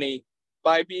company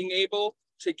by being able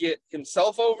to get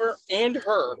himself over and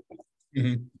her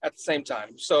at the same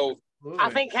time. So I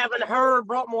think having her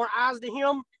brought more eyes to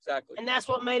him. Exactly. And that's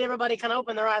what made everybody kind of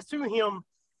open their eyes to him.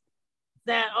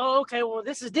 That, oh, okay, well,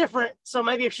 this is different. So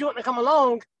maybe if she wouldn't have come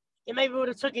along, it maybe would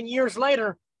have taken years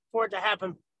later for it to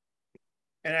happen.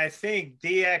 And I think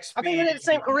DX I think it had the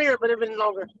same career, but it would have been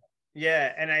longer.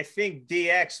 Yeah, and I think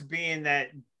DX being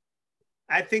that,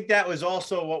 I think that was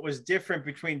also what was different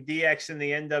between DX and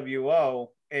the NWO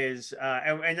is,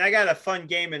 and I got a fun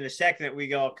game in a second that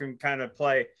we all can kind of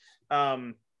play.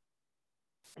 But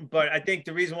I think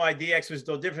the reason why DX was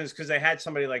still different is because they had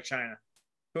somebody like Chyna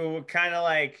who would kind of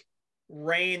like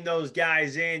rein those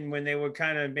guys in when they were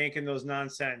kind of making those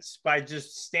nonsense by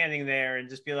just standing there and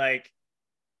just be like,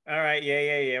 all right,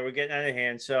 yeah, we're getting out of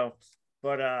hand. So,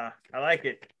 but I like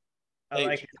it. I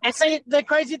like it. And see, the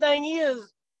crazy thing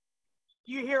is,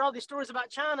 you hear all these stories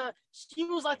about Chyna. She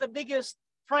was like the biggest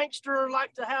prankster,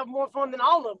 like to have more fun than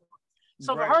all of them.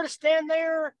 So for her to stand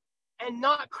there and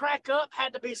not crack up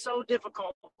had to be so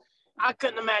difficult. I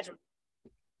couldn't imagine.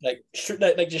 Like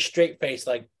just straight face,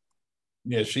 like.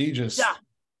 Yeah, she just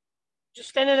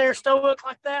standing there stoic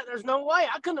like that. There's no way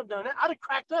I couldn't have done it. I'd have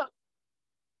cracked up.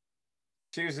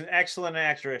 She was an excellent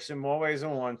actress in more ways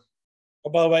than one. Oh,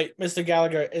 by the way, Mr.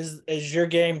 Gallagher, is your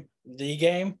game the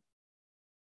game?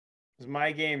 Is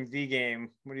my game the game?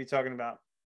 What are you talking about?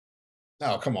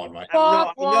 Oh, come on, Mike.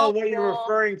 I know what you're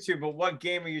referring to, but what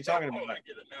game are you talking about?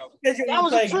 That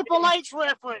was a Triple H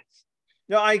reference.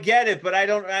 No, I get it, but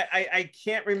I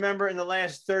can't remember in the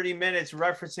last 30 minutes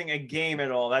referencing a game at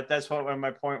all. That's what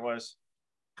my point was.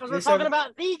 Because we're talking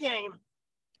about the game.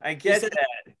 I get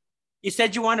that. You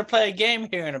said you wanted to play a game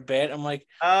here in a bit. I'm like,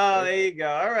 oh, there you go.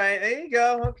 All right, there you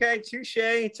go. Okay, touche.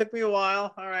 It took me a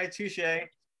while. All right, touche.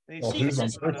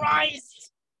 Jesus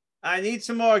Christ. I need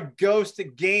some more Ghost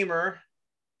Gamer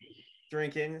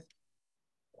drinking.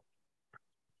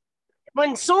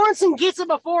 When Sorensen gets it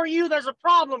before you, there's a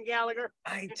problem, Gallagher.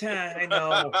 I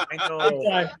know.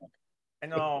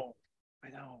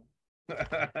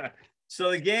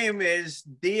 So the game is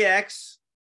DX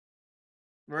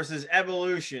versus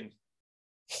Evolution.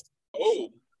 Oh.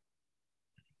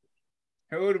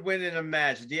 Who would win in a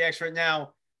match? DX right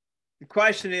now. The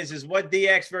question is what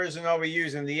DX version are we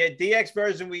using? The DX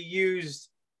version we used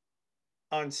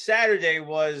on Saturday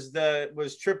was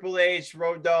Triple H,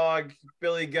 Road Dogg,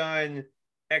 Billy Gunn,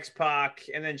 X-Pac,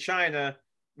 and then Chyna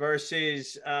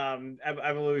versus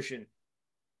Evolution.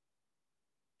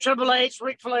 Triple H,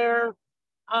 Ric Flair,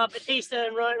 Batista,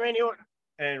 and Randy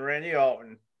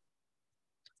Orton.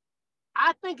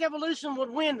 I think Evolution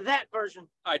would win that version.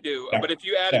 I do, but if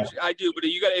you add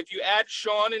if you add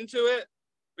Shawn into it,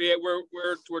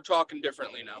 we're talking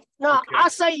differently now. No, okay. I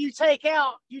say you take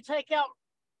out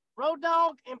Road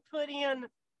Dogg and put in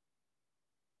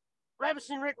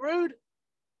Ravishing Rick Rude,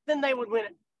 then they would win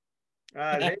it.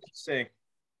 Interesting.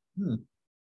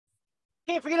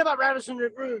 Can't forget about Ravishing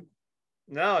Rick Rude.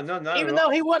 No. Even though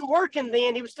he wasn't working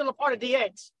then, he was still a part of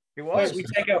DX. He was. We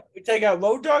take out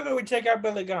Road Dogg or we take out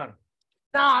Billy Gunn?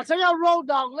 Nah, take out Road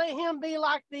Dogg. Let him be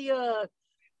like the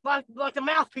like the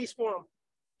mouthpiece for him.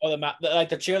 Oh, like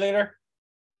the cheerleader?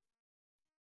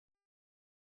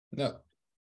 No.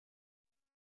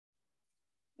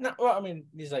 No, well, I mean,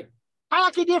 he's like. I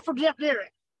like he did for Jeff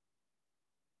Jarrett.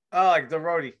 Oh, like the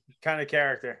roadie kind of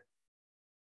character.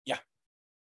 Yeah.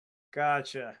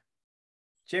 Gotcha.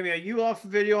 Jimmy, are you off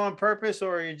video on purpose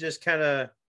or are you just kind of.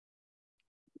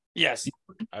 Yes.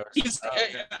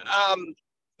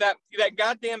 That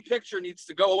goddamn picture needs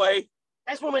to go away.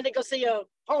 That's when we need to go see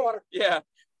Homewater. Yeah.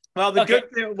 Well,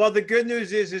 the good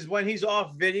news is when he's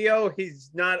off video,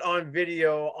 he's not on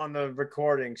video on the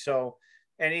recording. So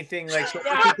anything like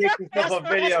if he takes himself off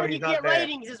video, he's not there.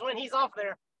 Ratings is when he's off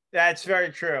there. That's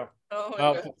very true.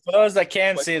 For those that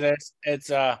can't see this, it's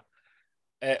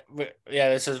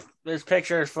there's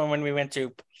pictures from when we went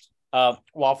to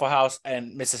Waffle House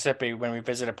in Mississippi when we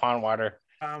visited Pondwater.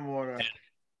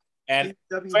 And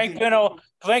Frank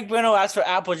Bruno asked for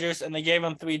apple juice, and they gave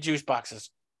him 3 juice boxes.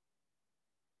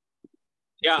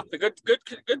 Yeah, the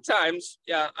good times.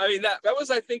 Yeah, I mean that was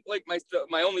I think like my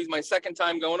second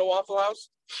time going to Waffle House.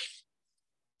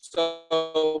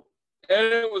 So and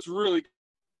it was really.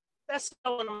 That's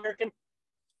so American.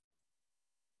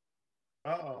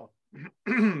 Oh.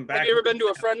 Have you ever been to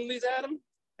a Friendly's, Adam?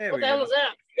 What the hell is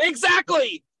that?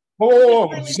 Exactly. Oh,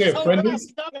 did you say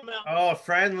Friendly's? Oh,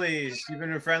 Friendly's. You've been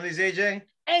to Friendly's, AJ?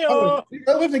 Hey, I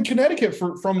lived in Connecticut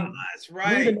from that's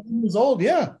right. 3 to 9 years old.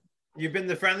 Yeah. You've been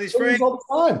to Friendly's, Frank? All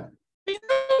the time.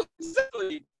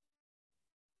 Exactly.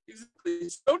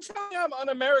 Don't tell me I'm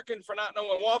un-American for not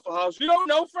knowing Waffle House. You don't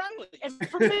know Friendly. And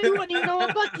for me, what do you know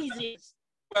what Buc-ee's is?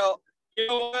 Well, you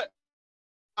know what?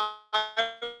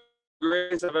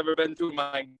 Greatest I've ever been to in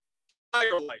my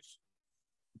entire life.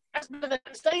 That's better than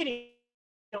the stadium.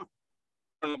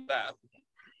 That.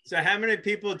 So how many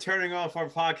people are turning off our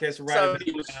podcast right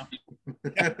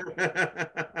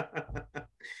now?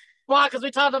 Why? Because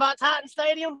we talked about Titan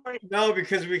Stadium? No,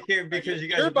 because we can't. Because you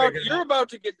guys you're about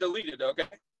to get deleted. Okay.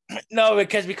 No,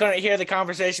 because we couldn't hear the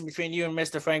conversation between you and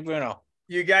Mr. Frank Bruno.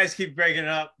 You guys keep breaking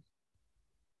up.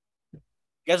 You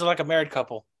guys are like a married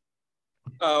couple.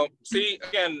 Oh, see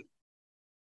again.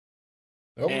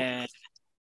 Oh. And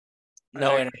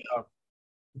no.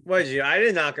 What did you? I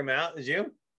didn't knock him out. Did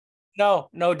you? No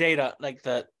data. Like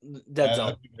the dead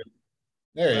zone.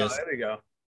 There he is. There we go.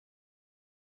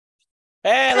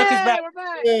 Hey, look who's back. We're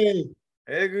back. Hey.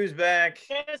 Hey, who's back?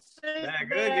 Back Back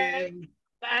again.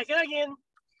 Back again.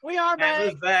 We are back.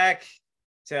 Who's back?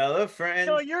 Tell a friend.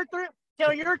 Tell your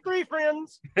 3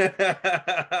 friends.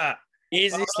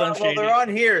 Easy, Slim Shady. Well, they're on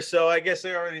here, so I guess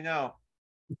they already know.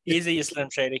 Easy, Slim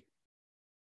Shady.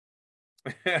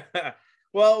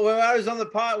 Well, when I was on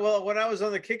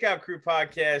the Kickout Crew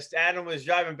podcast, Adam was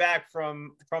driving back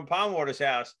from Palmwater's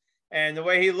house, and the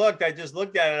way he looked, I just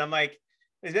looked at it. I'm like,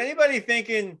 is anybody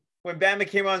thinking when Bama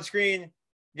came on screen,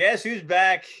 guess who's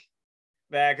back?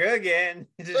 Back again.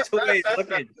 Just the way he's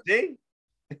looking. See?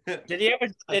 Did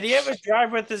he ever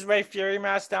drive with his Ray Fury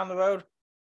mask down the road?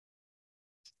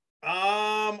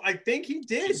 I think he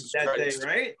did Jesus that Christ. day,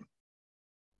 right?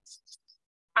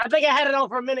 I think I had it on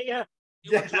for a minute, yeah.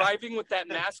 You were driving with that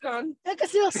mask on? I can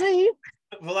still see you.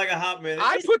 For like a hot minute.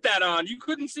 I put that on. You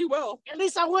couldn't see well. At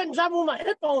least I wasn't driving with my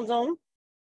headphones on.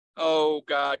 Oh,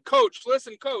 God. Coach,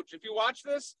 listen, Coach, if you watch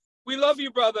this, we love you,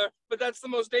 brother, but that's the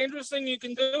most dangerous thing you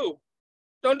can do.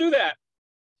 Don't do that.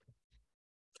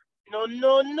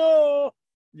 No.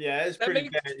 Yeah, it's That pretty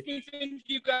makes bad. me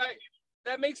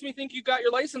think you got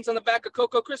your license on the back of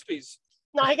Cocoa Krispies.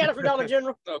 No, he got it for Dollar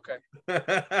General. Okay.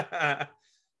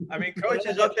 I mean, Coach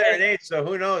is up there in age, so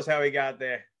who knows how he got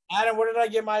there? Adam, where did I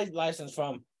get my license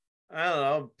from? I don't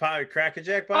know. Probably Cracker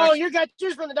Jack box. Oh, you got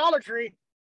yours from the Dollar Tree.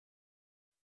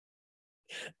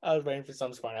 I was waiting for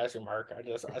some spontaneous remark.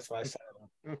 That's why I said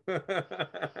it.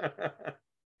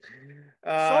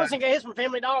 Sorensen got his from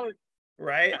Family Dollar.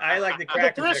 Right? I like the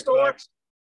Cracker thrift Jack store.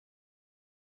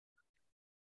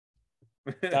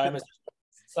 box.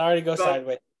 Sorry to go So,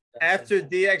 sideways. After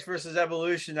DX versus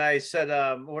Evolution, I said,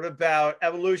 what about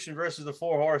Evolution versus the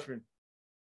Four Horsemen?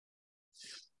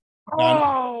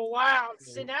 Oh, wow.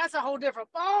 See, that's a whole different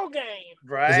ball game.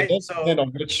 Right? It depends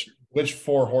on which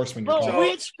 4 horsemen you're But talking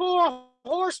which 4 So,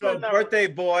 horsemen? though? birthday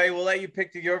boy, we'll let you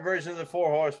pick your version of the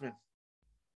Four Horsemen.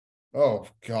 Oh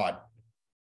God.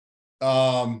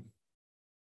 I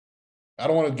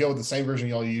don't want to go with the same version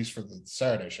y'all used for the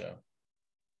Saturday show.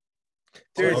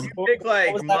 Dude, So, if you pick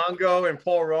like what was that? Mongo and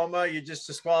Paul Roma, you just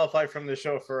disqualified from the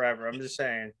show forever. I'm just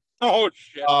saying. Oh,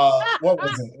 shit. what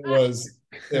was it?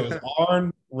 It was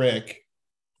Arn, Rick,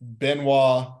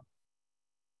 Benoit.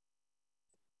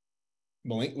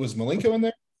 Was Malenko in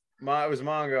there? It was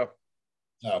Mongo.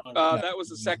 No, no, That was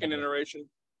the second iteration.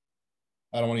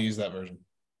 I don't want to use that version.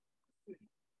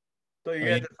 So you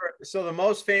got so the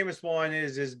most famous one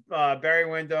is Barry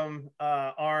Windham,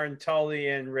 Arn, Tully,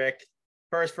 and Rick.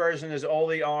 First version is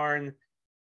Ole, Arn,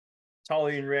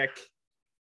 Tully, and Rick.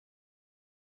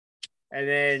 And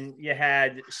then you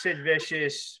had Sid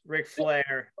Vicious, Ric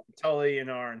Flair, Tully,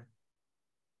 and Arn.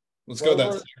 Let's go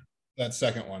that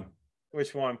second one.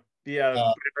 Which one? The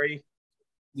Barry.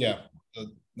 Yeah,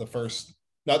 the first,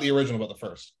 not the original, but the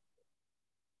first,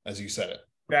 as you said it.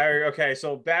 Barry. Okay,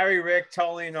 so Barry, Rick,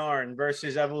 Tully, and Arn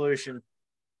versus Evolution.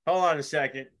 Hold on a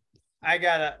second. I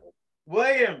gotta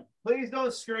William. Please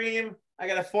don't scream. I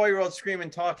got a 4-year-old screaming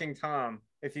Talking Tom.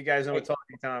 If you guys know what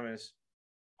Talking Tom is.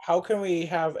 How can we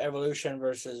have Evolution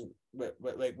versus with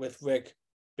Rick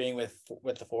being with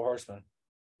the Four Horsemen?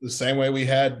 The same way we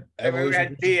had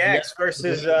Evolution. We had DX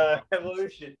versus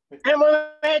Evolution. And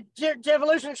we had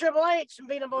Evolution Triple H and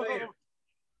beat them both of them.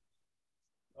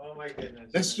 Oh my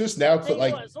goodness. This just now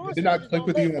did not click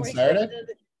with you on Saturday?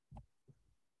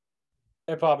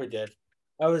 It probably did.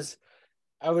 I was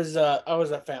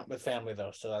with family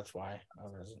though, so that's why I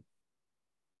wasn't.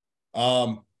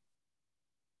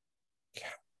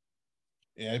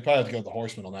 Yeah, you probably have to go with the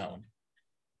Horseman on that one.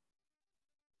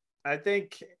 I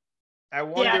think I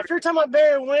wonder. Yeah, if you're talking about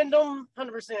Barry Windham,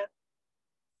 100%.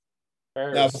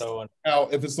 Now,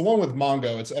 if it's the one with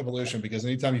Mongo, it's Evolution because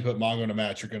anytime you put Mongo in a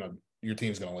match, your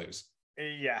team's gonna lose.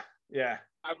 Yeah.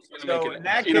 I was going to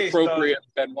make an inappropriate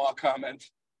Benoit comment.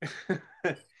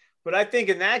 But I think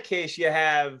in that case, you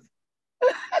have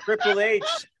Triple H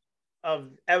of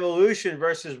Evolution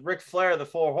versus Ric Flair, the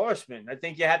Four Horsemen. I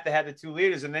think you have to have the two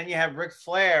leaders, and then you have Ric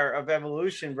Flair of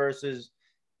Evolution versus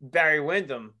Barry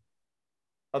Windham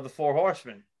of the Four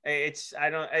Horsemen. I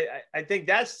think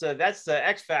that's the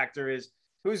X factor is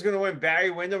who's going to win,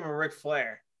 Barry Windham or Ric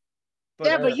Flair.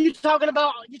 But you talking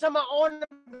about Orton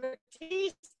and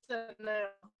Batista now.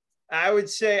 I would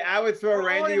throw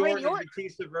Randy Orton and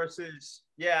Batista versus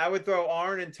I would throw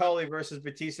Arn and Tully versus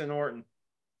Batista and Orton.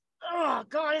 Oh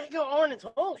God, I go Arn and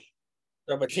Tully.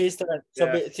 So Batista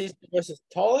versus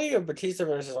Tully or Batista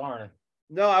versus Arn?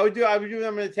 No, I would do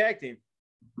them in a tag team.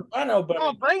 I know, but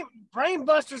brain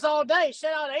busters all day.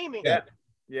 Shout out Amy.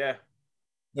 Yeah.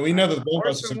 And we know that the Brain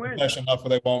Busters are professional enough where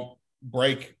they won't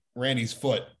break Randy's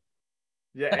foot.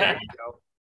 Yeah, there you go.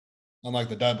 Unlike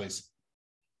the Dudleys.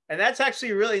 And that's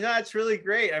actually that's really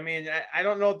great. I mean, I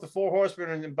don't know if the Four Horsemen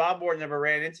and Bob Orton ever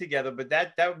ran in together, but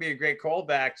that would be a great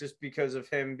callback just because of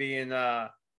him being the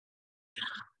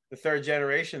third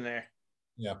generation there.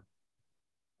 Yeah.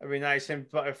 It'd be nice him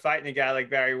fighting a guy like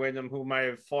Barry Windham who might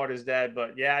have fought his dad.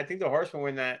 But yeah, I think the Horsemen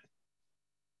win that.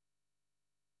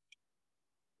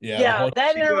 Yeah,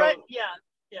 that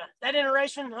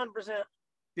iteration, 100%.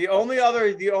 The only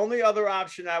other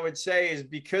option I would say is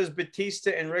because Batista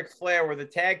and Ric Flair were the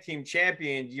tag team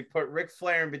champions, you put Ric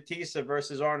Flair and Batista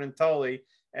versus Arn and Tully,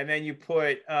 and then you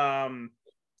put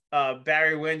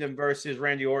Barry Windham versus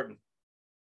Randy Orton.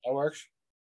 That works.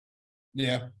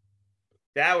 Yeah.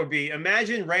 That would be,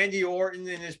 imagine Randy Orton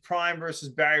in his prime versus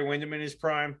Barry Windham in his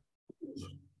prime.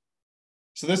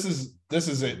 So this is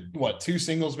what, 2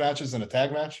 singles matches and a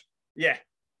tag match? Yeah.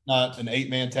 Not an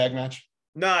 8-man tag match?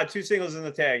 Nah, 2 singles in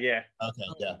the tag, yeah. Okay,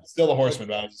 yeah. Still the Horseman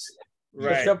matches.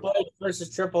 Right. Triple H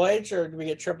versus Triple H, or do we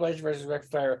get Triple H versus Ric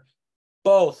Flair?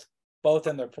 Both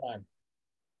in their prime.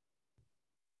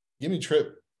 Give me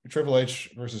Triple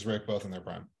H versus Rick, both in their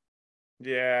prime.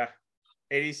 Yeah.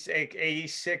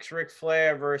 86 Ric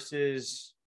Flair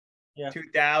versus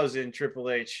 2000 Triple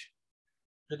H.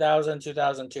 2000,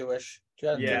 2002-ish.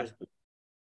 Yeah.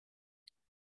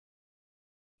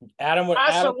 Adam.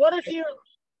 So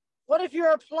what if you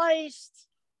replaced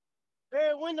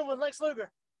Barry Windham with Lex Luger?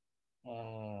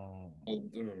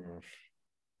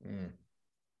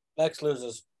 Lex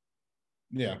loses.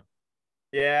 Yeah.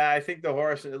 Yeah, I think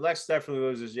Lex definitely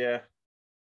loses, yeah.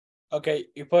 Okay,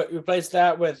 you replace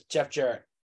that with Jeff Jarrett.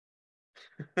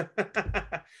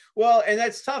 Well, and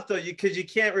that's tough though, because you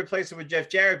can't replace it with Jeff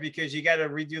Jarrett because you got to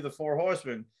redo the Four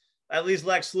Horsemen. At least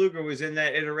Lex Luger was in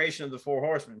that iteration of the Four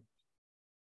Horsemen.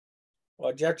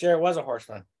 Well, Jeff Jarrett was a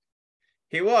horseman.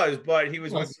 He was, but he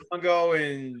was with Mongo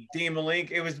and Dean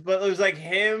Malenko. It was like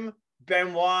him,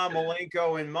 Benoit,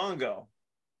 Malenko, and Mongo.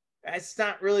 That's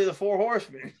not really the Four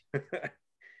Horsemen.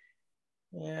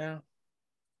 Yeah.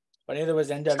 But neither was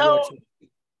NWO.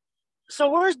 So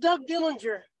where's Doug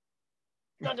Dillinger?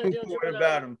 Not Doug Dillinger. What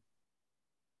about him?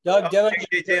 Doug Dillinger.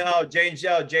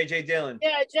 JJ Dillon.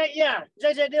 Yeah,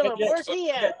 JJ Dillon. Where's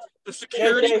he at? The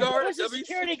security guard. Where's the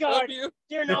security guard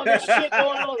during all this shit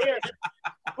going on here?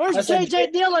 Where's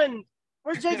JJ Dillon?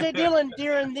 Where's JJ Dillon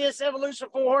during this Evolution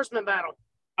Four Horsemen battle?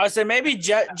 I would say maybe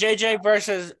JJ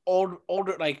versus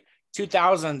older like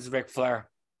 2000s Ric Flair.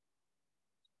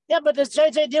 Yeah, but does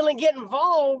JJ Dillon get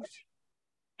involved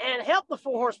and help the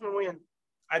Four Horsemen win?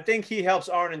 I think he helps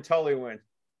Arn and Tully win.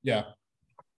 Yeah.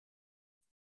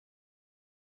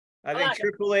 I think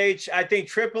Triple H.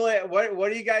 What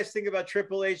do you guys think about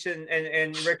Triple H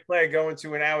and Ric Flair going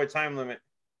to an hour time limit?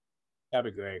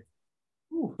 That'd be great.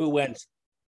 Who wins?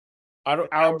 Our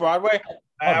Broadway?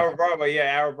 Our Broadway,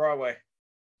 yeah, our Broadway.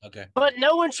 Okay. But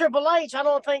knowing Triple H, I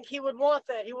don't think he would want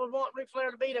that. He would want Ric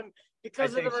Flair to beat him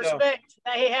because of the respect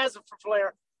that he has for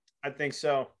Flair. I think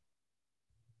so.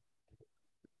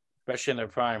 Especially in their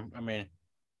prime. I mean.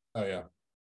 Oh, yeah.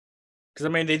 Because, I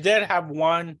mean, they did have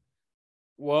one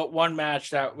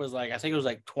match that was like, I think it was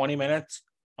like 20 minutes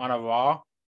on a Raw,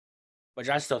 which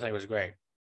I still think was great.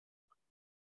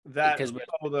 That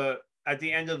at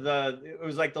the end of it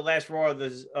was like the last Raw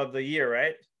of the year,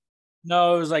 right?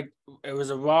 No, it was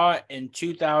a Raw in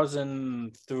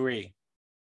 2003.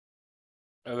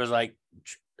 It was like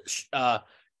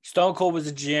Stone Cold was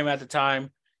the GM at the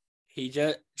time.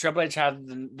 Triple H had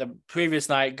the previous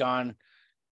night gone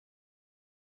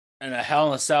in a Hell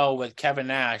in a Cell with Kevin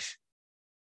Nash,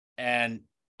 and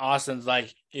Austin's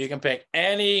like, you can pick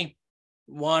any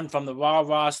one from the Raw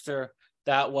roster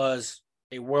that was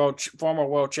a former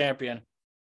world champion,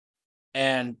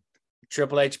 and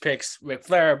Triple H picks Ric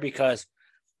Flair because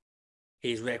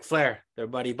he's Ric Flair. They're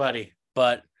buddy.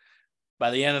 But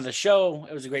by the end of the show,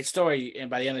 it was a great story. And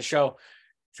by the end of the show,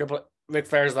 Ric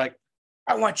Flair's like,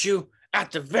 I want you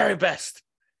at the very best.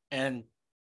 And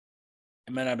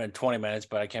it might have been 20 minutes,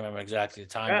 but I can't remember exactly the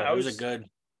time. Yeah, but it was a good.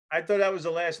 I thought that was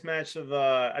the last match of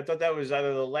I thought that was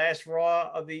either the last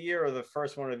Raw of the year or the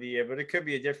first one of the year, but it could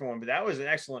be a different one. But that was an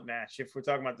excellent match if we're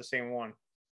talking about the same one.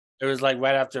 It was like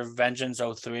right after Vengeance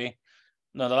 03.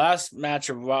 No, the last match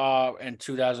of Raw in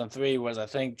 2003 was, I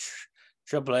think,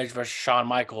 Triple H versus Shawn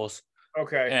Michaels.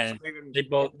 Okay. And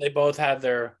they both had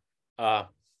their they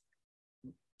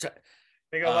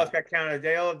both got counted.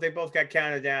 They both got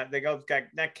counted down. They both got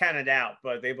not counted out,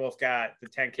 but they both got the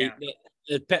 10 count.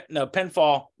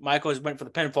 Pinfall. Michaels went for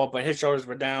the pinfall, but his shoulders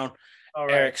were down. All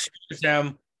right. Eric screws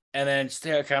him, and then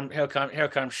here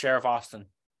comes Sheriff Austin.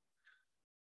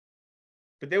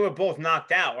 But they were both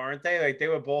knocked out, weren't they? Like they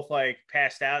were both like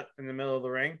passed out in the middle of the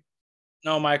ring.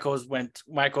 No, Michaels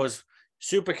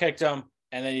super kicked him,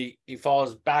 and then he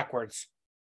falls backwards,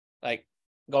 like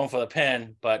going for the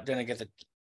pin, but didn't get the.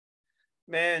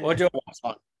 Man, we'll do it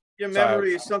your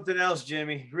memory is something else,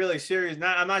 Jimmy. Really serious.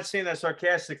 I'm not saying that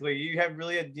sarcastically. You have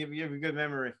a good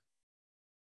memory.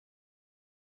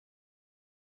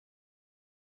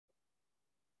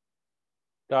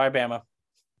 Sorry, Bama.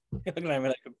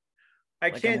 I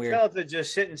can't tell if they're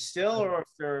just sitting still or if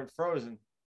they're frozen.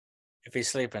 If he's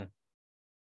sleeping.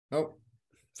 Oh,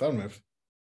 phone move.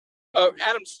 Oh,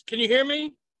 Adams, can you hear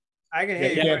me? I can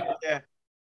hear you. Yeah.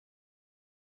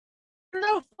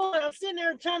 No fun. I'm sitting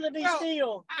there trying to be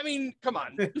still. I mean, come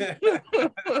on.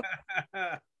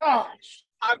 Gosh.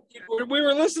 We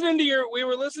were listening to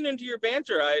your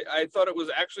banter. I thought it was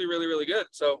actually really, really good.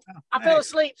 So I fell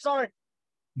asleep. Sorry.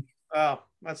 Oh,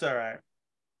 that's all right.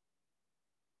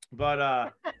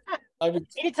 But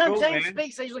anytime James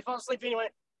speaks, I usually fall asleep anyway.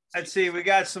 Let's see. We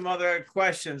got some other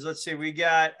questions. Let's see. We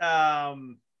got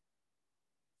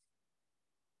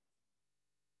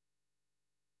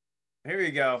here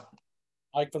we go.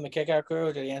 Mike from the Kickout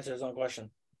Crew, did he answer his own question?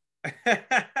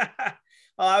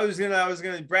 I was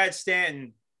gonna Brad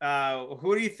Stanton.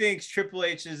 Who do you think Triple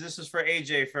H is? This is for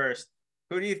AJ first.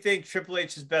 Who do you think Triple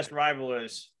H's best rival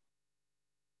is?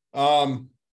 Probably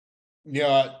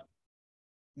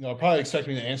expect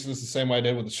me to answer this the same way I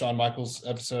did with the Shawn Michaels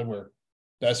episode where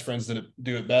best friends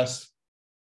do it best.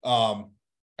 I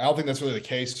don't think that's really the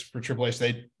case for Triple H.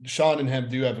 Shawn and him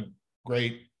do have a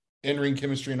great in-ring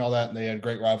chemistry and all that, and they had a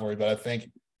great rivalry, but I think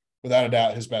without a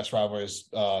doubt his best rivalry is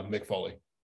Mick Foley.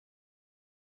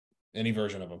 Any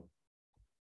version of him.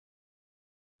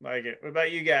 Like it. What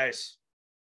about you guys?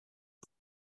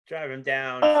 Drive him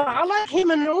down. I like him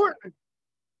and Orton.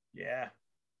 Yeah.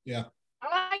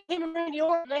 I like him and Randy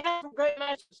Orton. They have some great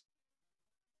matches.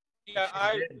 Yeah,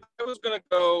 I was gonna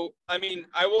go. I mean,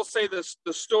 I will say this: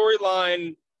 the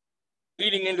storyline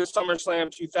leading into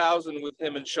SummerSlam 2000 with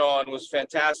him and Shawn was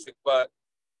fantastic. But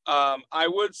I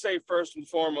would say first and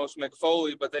foremost Mick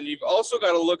Foley. But then you've also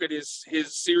got to look at his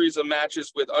series of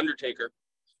matches with Undertaker.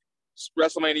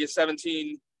 WrestleMania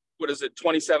 17. What is it?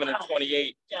 27 and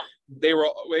 28. Yeah. They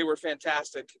were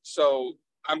fantastic. So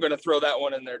I'm going to throw that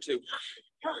one in there too.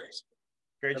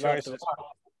 Great choices.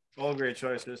 All great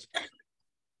choices.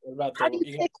 What about How do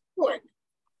you pick one?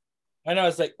 I know,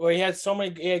 it's like, well, he had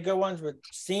good ones with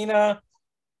Cena,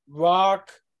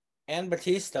 Rock, and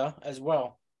Batista as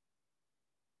well.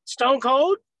 Stone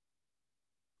Cold?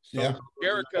 Yeah.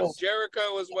 Jericho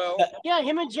as well. Yeah,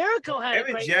 him and Jericho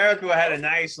had a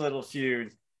nice little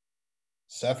feud.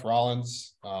 Seth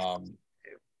Rollins. How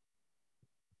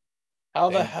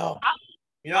the hell? I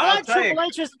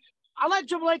like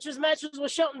Triple H's matches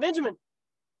with Shelton Benjamin.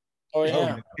 Oh,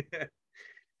 yeah.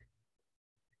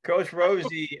 Coach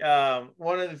Rosie,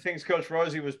 one of the things Coach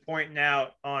Rosie was pointing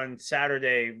out on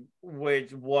Saturday,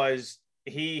 which was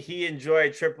he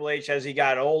enjoyed Triple H as he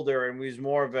got older and was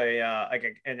more of a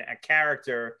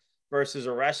character versus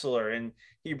a wrestler. And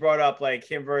he brought up like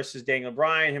him versus Daniel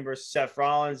Bryan, him versus Seth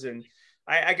Rollins. And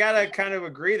I gotta kind of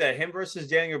agree that him versus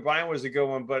Daniel Bryan was a good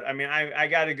one. But I mean, I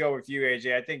gotta go with you,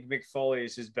 AJ. I think Mick Foley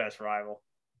is his best rival.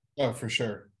 Oh, for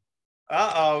sure.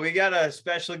 Uh-oh, we got a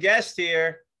special guest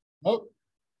here. Oh.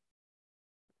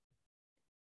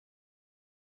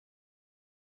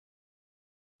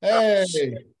 Hey.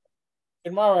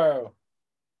 Tomorrow.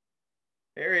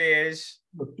 There he is.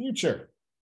 The future.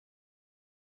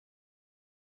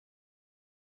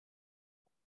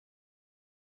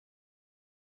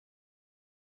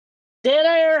 Dead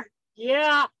air.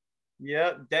 Yeah.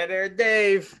 Yep, Dead Air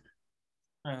Dave.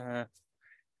 So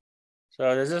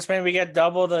does this mean we get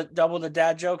double the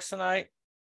dad jokes tonight?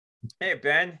 Hey,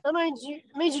 Ben. That means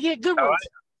you get good ones.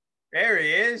 There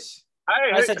he is.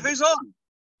 Hey, who's on?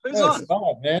 Who's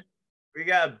on? Man. We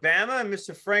got Bama and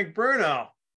Mr. Frank Bruno.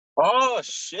 Oh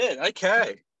shit!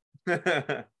 Okay.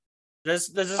 Does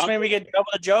this mean we get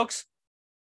double the jokes?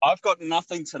 I've got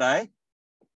nothing today.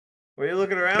 What are you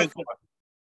looking around for?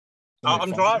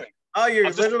 I'm driving. Oh, you're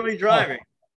literally driving.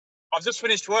 I've just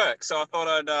finished work, so I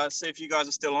thought I'd see if you guys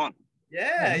are still on.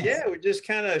 Yeah. We're just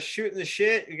kind of shooting the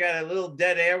shit. We got a little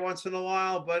dead air once in a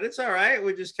while, but it's all right.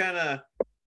 We're just kind of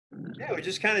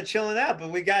chilling out.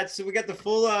 But we got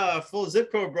the full Zip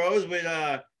Code Bros with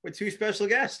two special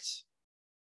guests.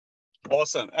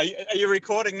 Awesome. Are you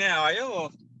recording now? Are you? Or?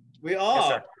 We are.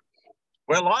 Yes,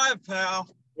 we're live, pal.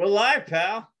 We're live,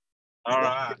 pal. All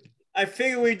right. I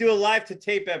figure we do a live to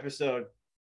tape episode.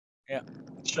 Yeah.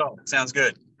 Sure. Sounds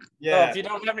good. Yeah. So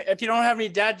if you don't have any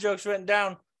dad jokes written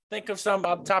down, think of some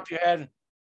off the top of your head.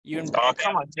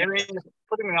 Come on, Jimmy, you're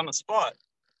putting me on the spot.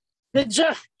 The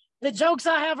jokes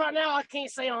I have right now, I can't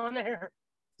say on there.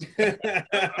 And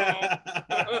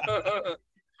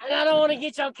I don't want to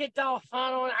get y'all kicked off.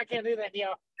 I can't do that,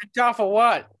 y'all. Kicked off of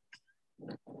what?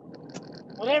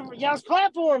 Whatever y'all's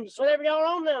platforms, whatever y'all are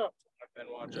on now.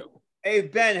 Hey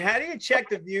Ben, how do you check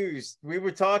the views? We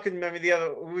were talking a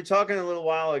little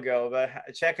while ago about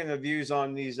checking the views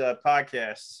on these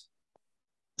podcasts.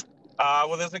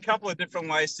 Well, there's a couple of different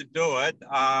ways to do it.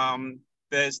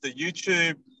 There's the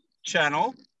YouTube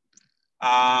channel,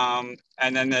 and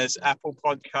then there's Apple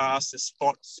Podcasts, there's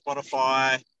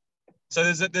Spotify. So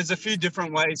there's a few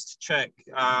different ways to check.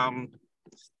 I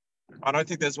don't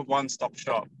think there's a one-stop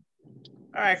shop.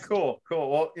 All right, cool.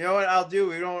 Well, you know what I'll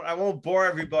do? I won't bore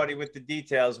everybody with the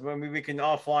details. Maybe we can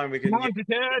offline. We can do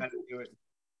it.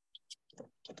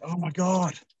 Oh my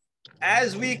God!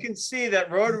 As we can see, that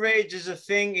road rage is a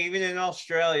thing even in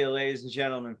Australia, ladies and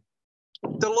gentlemen.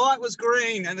 The light was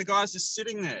green, and the guy's just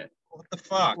sitting there. What the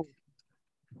fuck?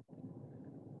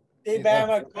 Hey,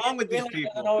 Bama, what's wrong with these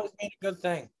people? Doesn't always mean a good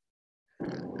thing.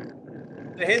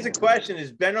 So here's the question: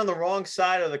 is Ben on the wrong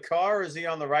side of the car, or is he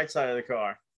on the right side of the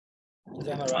car?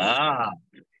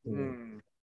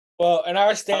 Well, in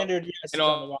our standard, yes.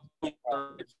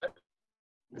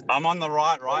 I'm on the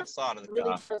right side of the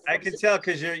car. I can tell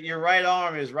because your right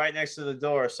arm is right next to the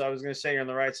door. So I was going to say you're on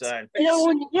the right side. You know,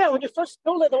 when you first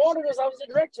told that the water goes opposite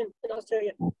direction in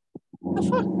Australia. The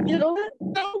fuck? You know that?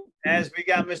 No. As we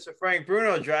got Mr. Frank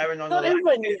Bruno driving on the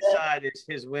left side is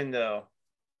his window.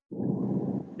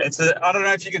 I don't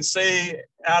know if you can see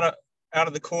out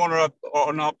of the corner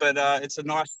or not, but it's a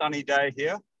nice sunny day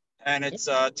here, and it's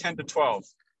 10 to 12.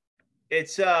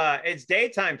 It's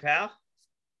daytime, pal.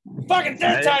 Fucking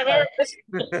daytime, Eric.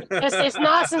 It's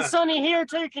nice and sunny here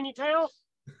too. Can you tell?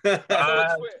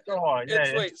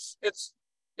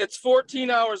 It's 14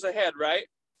 hours ahead, right?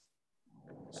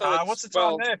 So what's the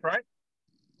time there, right?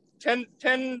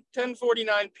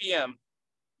 10:49 p.m.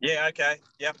 Yeah. Okay.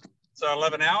 Yep. So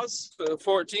 11 hours.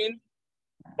 14.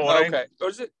 Okay. Or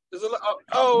is it?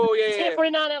 Oh yeah.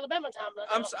 10:49 Alabama time.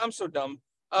 I'm so dumb.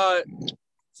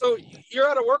 So you're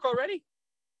out of work already?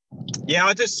 Yeah,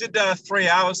 I just did 3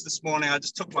 hours this morning. I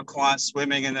just took my client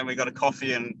swimming, and then we got a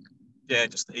coffee, and yeah,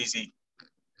 just easy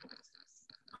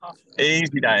day.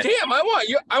 Damn, I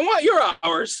want your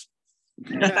hours.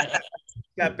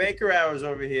 Got Baker hours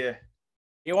over here.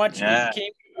 He wants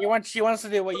to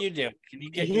do what you do. Can you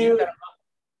get you?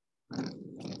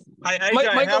 Hey, AJ,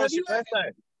 Michael, how was your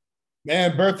birthday?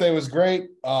 Man, birthday was great.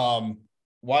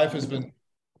 Wife and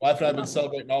I have been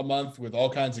celebrating all month with all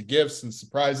kinds of gifts and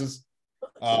surprises.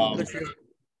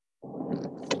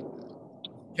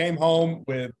 Came home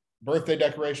with birthday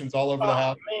decorations all over the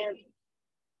house.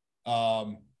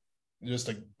 Man. Just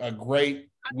a great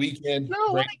weekend.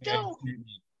 No, great let it go.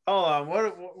 Hold on.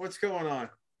 What's going on?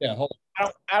 Yeah, hold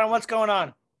on. Adam, what's going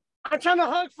on? I'm trying to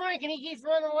hug Frank, and he keeps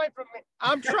running away from me.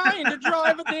 I'm trying to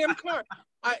drive a damn car.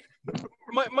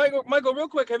 Michael, real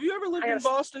quick, have you ever lived in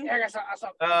Boston?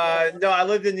 No, I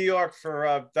lived in New York for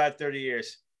about 30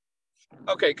 years.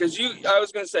 Okay, because I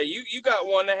was going to say, you got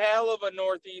one hell of a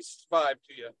Northeast vibe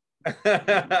to you.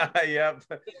 Yep.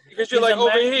 Because you're like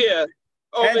over here.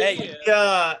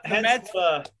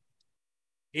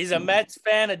 He's a Mets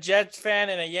fan, a Jets fan,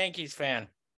 and a Yankees fan.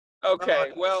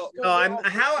 Okay, well, no,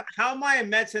 how am I a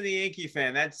Mets and a Yankee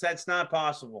fan? That's not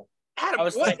possible. Adam,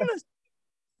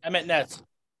 I meant Nets.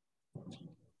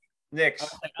 Knicks.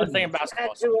 I was thinking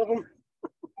basketball. Two of them.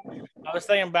 I was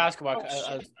thinking basketball.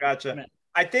 Gotcha.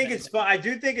 I think it's fun. I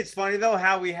do think it's funny though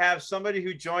how we have somebody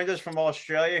who joined us from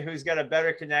Australia who's got a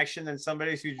better connection than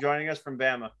somebody who's joining us from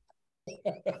Bama.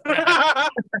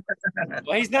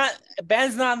 Well, he's not.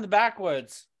 Ben's not in the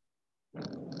backwoods.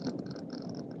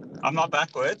 I'm not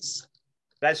backwards.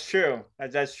 That's true.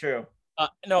 That's true.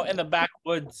 No, in the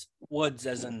backwoods, woods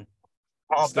as in.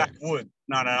 Oh, backwood.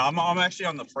 No. I'm actually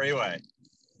on the freeway.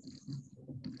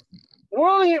 We're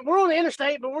on the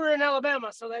interstate, but we're in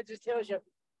Alabama, so that just tells you.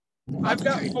 I've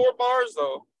got 4 bars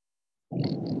though.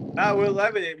 We're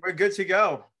 11. We're good to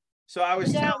go. So I was.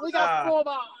 We got 4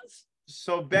 bars.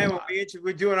 So Ben, when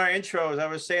we're doing our intros, I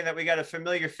was saying that we got a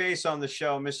familiar face on the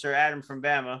show, Mr. Adam from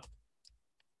Bama.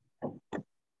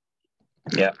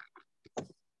 Yeah.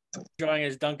 Enjoying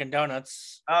his Dunkin'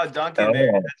 Donuts. Oh, Dunkin',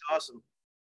 man. That's awesome.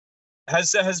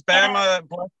 Has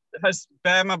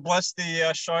Bama blessed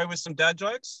the show with some dad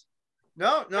jokes?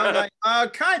 No.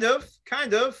 Kind of.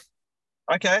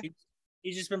 Okay.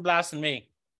 He's just been blasting me.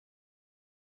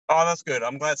 Oh, that's good.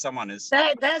 I'm glad someone is.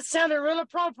 That sounded real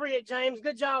appropriate, James.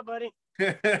 Good job, buddy.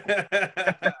 It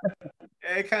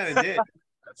kind of did.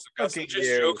 That's just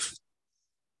jokes.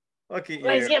 Look at you.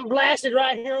 He's getting blasted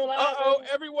right here. Uh-oh,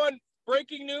 everyone.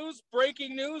 Breaking news.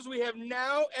 We have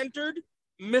now entered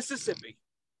Mississippi.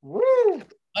 Woo!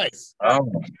 Nice. Oh.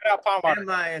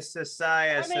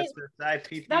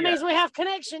 That means we have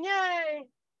connection. Yay!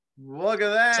 Look at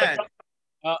that.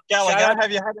 Gallagher,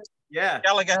 have you had? Yeah.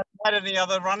 Gallagher, have you had any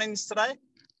other run-ins today?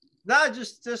 No,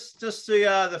 just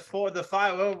the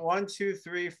 5. Oh, 1, 2,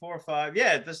 3, 4, 5.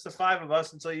 Yeah, just the 5 of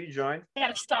us until you joined. I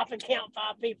gotta stop and count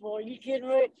 5 people. Are you kidding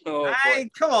me? Oh,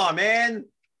 come on, man.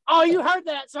 Oh, you heard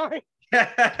that? Sorry.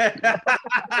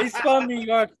 He's from New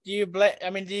York.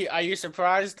 Are you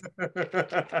surprised?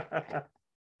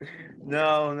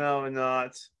 No,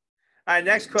 not. All right,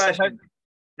 next question.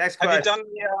 Have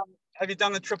you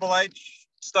done the Triple H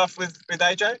stuff with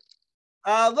AJ?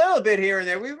 A little bit here and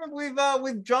there. We've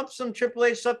jumped some Triple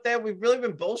H stuff there. We've really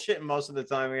been bullshitting most of the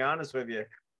time, to be honest with you.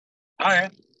 All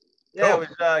right. Yeah, cool. It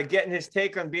was getting his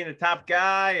take on being a top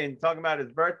guy and talking about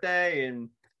his birthday and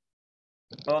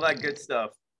all that good stuff.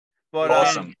 But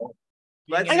awesome.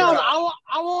 Hang on, I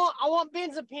want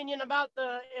Ben's opinion about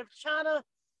if China.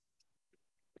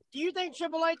 Do you think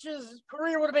Triple H's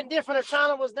career would have been different if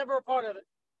China was never a part of it?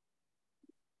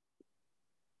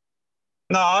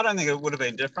 No, I don't think it would have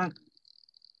been different.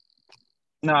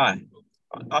 No,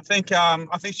 I think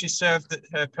she served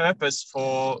her purpose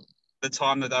for the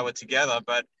time that they were together,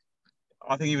 but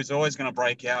I think he was always going to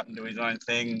break out and do his own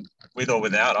thing with or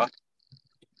without her.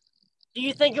 Do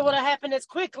you think it would have happened as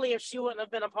quickly if she wouldn't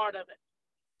have been a part of it?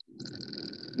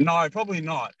 No, probably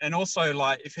not. And also,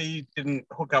 like, if he didn't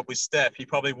hook up with Steph, he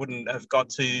probably wouldn't have got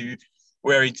to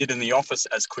where he did in the office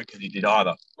as quick as he did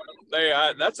either.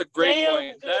 That's a great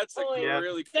point. That's point. A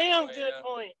really good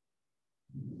point.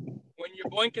 When you're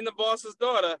boinking the boss's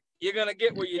daughter, you're gonna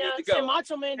get where you need to go.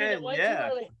 Macho Man did it way too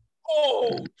early.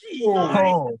 Oh, geez.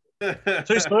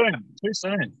 Too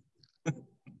soon.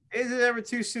 Is it ever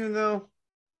too soon though?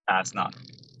 Nah, it's not.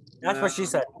 That's what she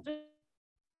said.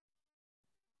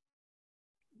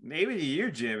 Maybe to you,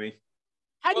 Jimmy.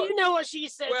 How do you know what she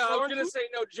said? Well, I was gonna say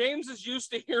no. James is used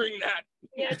to hearing that.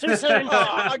 Yeah, too soon.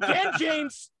 Again,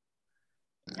 James.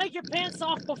 Take your pants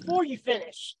off before you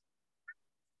finish.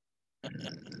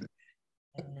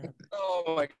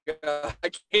 Oh my God, I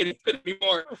can't even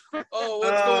anymore. Oh,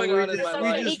 what's going on in my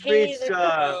life?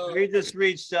 We just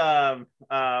reached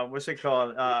what's it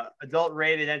called? Adult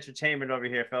rated entertainment over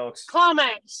here, folks.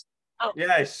 Climax. Oh.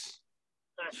 Yes.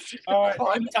 All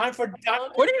right, time for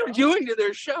what are you doing to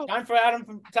their show? Time from Adam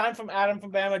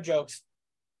from Bama jokes.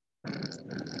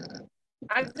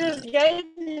 I just gave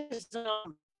you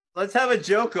some. Let's have a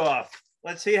joke off.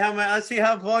 Let's see how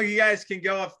long you guys can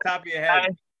go off the top of your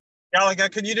head. Gallagher,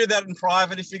 can you do that in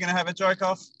private if you're going to have a joke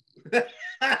off? All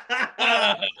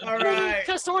right.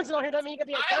 Because someone's not here, that means you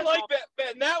can be. I like that,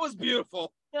 Ben. That was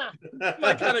beautiful. Yeah.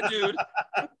 My kind of dude.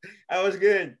 That was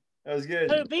good.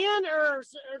 Who, Ben or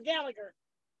Gallagher?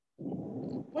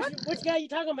 Which guy are you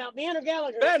talking about, Ben or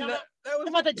Gallagher? Ben, that was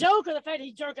about the joke or the fact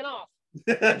he's jerking off?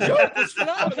 The joke was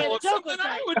phenomenal. Okay, the joke was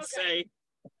I would say.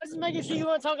 Just making sure you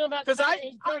weren't talking about because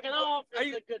he's jerking off.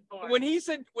 Is a good part. When he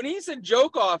said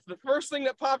joke off, the first thing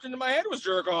that popped into my head was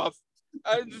jerk off.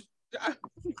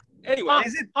 Anyway,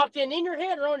 is it popped in your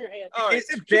head or on your head? Right. Is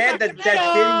it bad that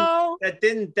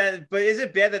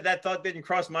thought didn't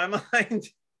cross my mind?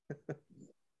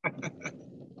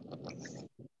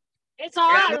 It's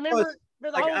all right. Remember,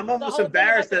 I'm almost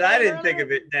embarrassed that I didn't think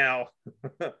of it now.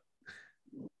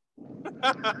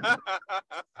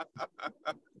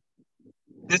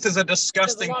 This is a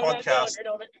disgusting podcast.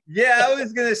 Yeah, I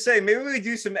was gonna say maybe we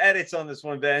do some edits on this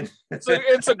one, Ben. It's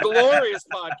a glorious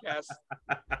podcast.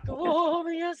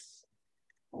 Glorious.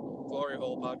 Glory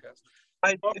hole podcast.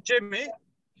 Hey,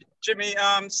 Jimmy,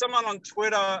 someone on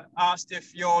Twitter asked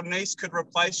if your niece could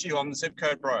replace you on the Zip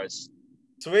Code Bros.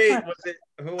 Sweet.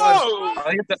 Who was? Oh!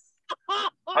 I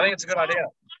think it's a good idea.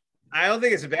 I don't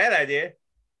think it's a bad idea.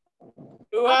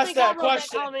 Who asked that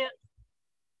question?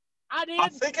 I did. I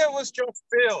think it was Josh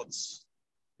Fields.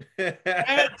 I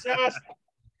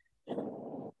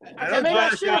don't know. I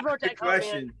should have wrote that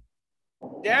question.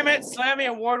 Damn it, Slammy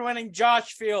award-winning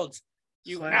Josh Fields.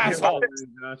 You asshole.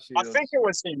 I think it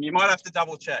was him. You might have to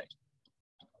double check.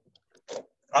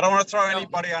 I don't want to throw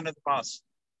anybody under the bus.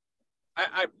 Ben,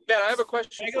 I have a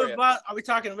question for you. Bus, are we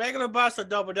talking regular bus or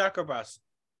double-decker bus?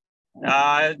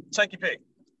 Take your pick.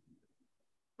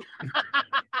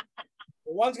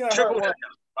 One's going to hurt worse.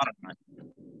 I don't know.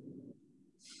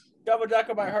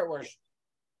 Double-decker might hurt worse.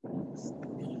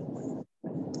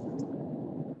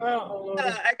 I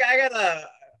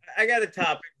got a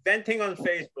topic. Venting on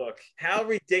Facebook. How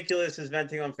ridiculous is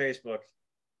venting on Facebook?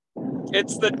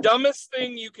 It's the dumbest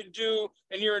thing you can do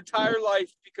in your entire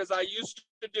life because I used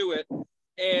to do it,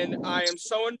 and I am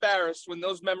so embarrassed when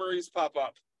those memories pop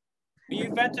up.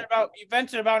 You vented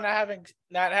about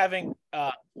not having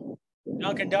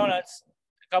Dunkin' Donuts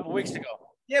a couple weeks ago.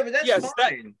 Yeah, but that's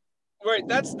fine. Right.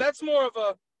 That's more of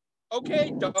a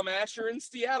okay, dumbass, you're in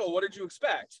Seattle. What did you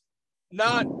expect?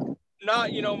 Not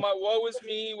my woe is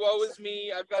me.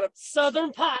 I've got a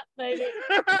Southern Pot, baby.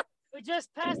 We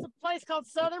just passed a place called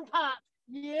Southern Pot.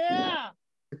 Yeah.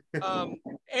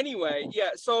 Anyway,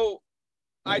 yeah. So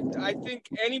I think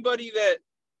anybody that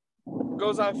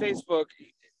goes on Facebook,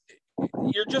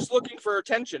 you're just looking for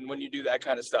attention when you do that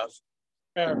kind of stuff.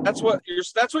 Yeah. That's what your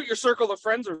circle of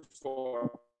friends are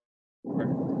for.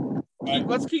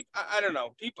 Let's keep. I don't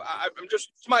know. People. I'm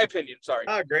just. It's my opinion. Sorry.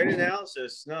 Oh, great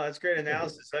analysis. No, that's great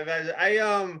analysis. I've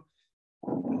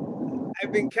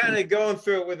been kind of going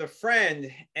through it with a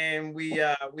friend, and we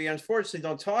unfortunately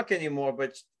don't talk anymore.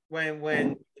 But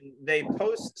when they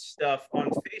post stuff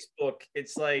on Facebook,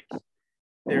 it's like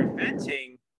they're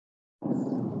venting,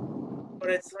 but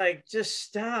it's like just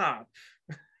stop.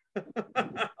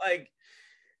 Like.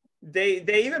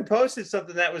 They even posted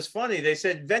something that was funny. They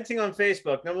said venting on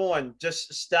Facebook. Number one,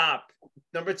 just stop.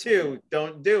 Number two,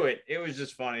 don't do it. It was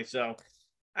just funny. So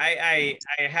I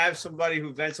have somebody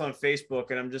who vents on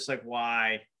Facebook, and I'm just like,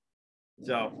 why?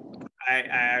 So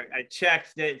I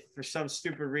checked it for some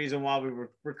stupid reason while we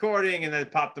were recording, and then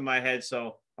it popped in my head.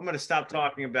 So I'm gonna stop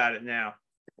talking about it now.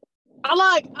 I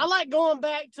like going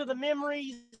back to the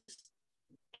memories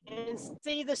and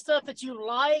see the stuff that you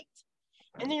liked.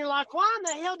 And then you're like, why in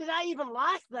the hell did I even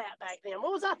like that back then?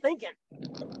 What was I thinking?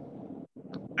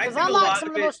 Because I like some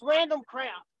of the most random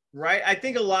crap. Right? I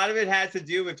think a lot of it had to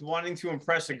do with wanting to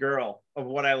impress a girl of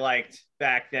what I liked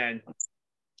back then.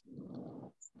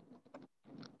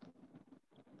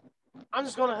 I'm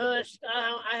just going to hush.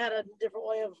 I had a different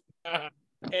way of...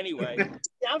 Anyway. Yeah,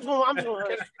 I'm just going to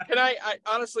hush. Can I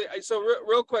honestly, so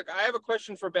real quick, I have a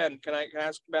question for Ben. Can I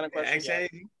ask Ben a question? Say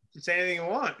anything you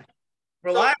want.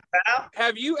 Relax, pal.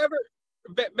 Have you ever,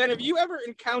 Ben? Have you ever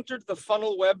encountered the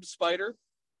funnel web spider?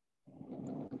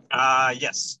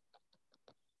 Yes.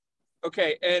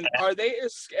 Okay, and are they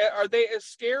as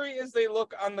scary as they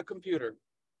look on the computer?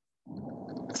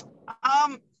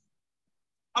 I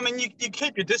mean, you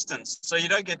keep your distance so you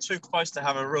don't get too close to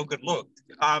have a real good look.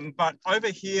 But over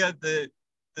here, the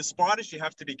spiders you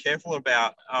have to be careful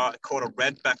about are called a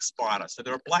redback spider. So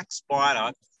they're a black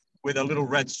spider with a little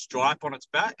red stripe on its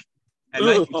back. And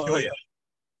they can kill you.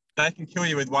 They can kill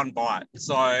you with one bite.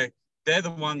 So they're the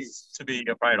ones to be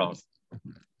afraid of.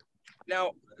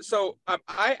 Now, so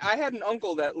I had an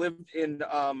uncle that lived in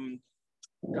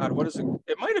God, what is it?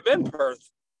 It might have been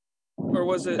Perth, or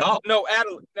was it? No,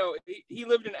 Adelaide. No, he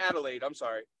lived in Adelaide. I'm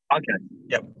sorry. Okay.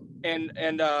 Yep. And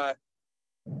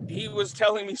he was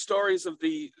telling me stories of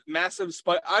the massive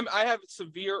spider. I have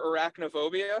severe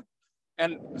arachnophobia.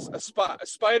 And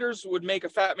spiders would make a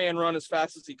fat man run as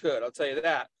fast as he could. I'll tell you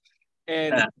that.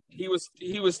 And he was.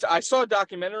 I saw a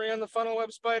documentary on the funnel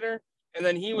web spider, and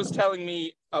then he was telling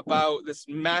me about this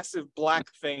massive black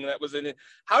thing that was in it.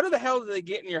 How the hell did they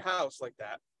get in your house like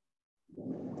that?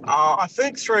 I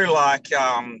think through like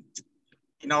the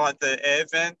air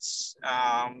vents,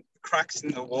 cracks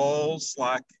in the walls,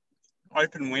 like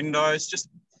open windows. Just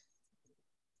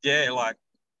like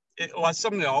like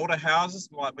some of the older houses,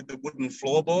 like with the wooden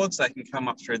floorboards, they can come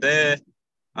up through there.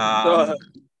 But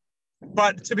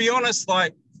to be honest,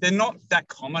 like they're not that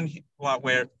common, like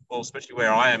especially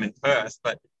where I am in Perth.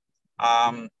 But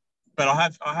I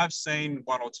have seen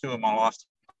one or two in my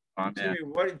lifetime.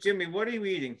 Jimmy, what are you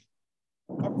eating?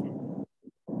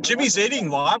 Jimmy's eating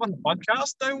live on the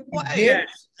podcast. No way.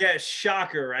 Yes,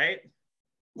 shocker, right?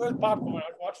 Where's popcorn? I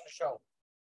was watching the show.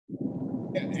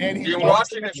 And You're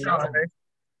watching a show.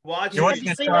 You're watching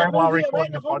a show while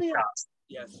recording the podcast.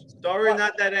 Yes. Sorry,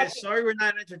 we're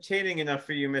not entertaining enough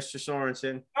for you, Mr.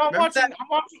 Sorensen.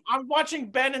 I'm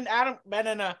watching Ben and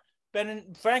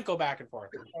Franco back and forth.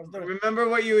 Remember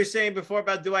what you were saying before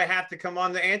about do I have to come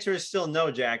on? The answer is still no,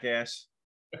 jackass.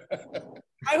 When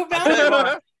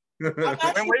we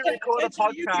record a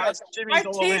podcast, Jimmy's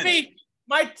all in.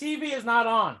 My TV is not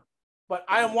on, but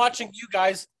I am watching you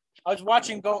guys. I was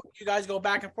watching you guys go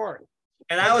back and forth.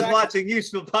 And I was watching you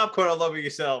spill popcorn all over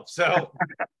yourself. So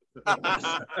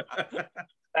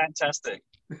fantastic.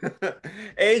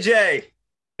 AJ.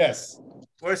 Yes.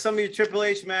 What are some of your Triple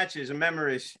H matches and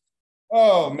memories?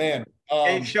 Oh man.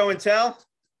 Any show and tell?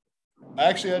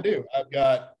 Actually, I do. I've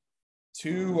got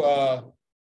 2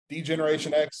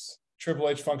 D-Generation X Triple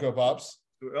H Funko Pops.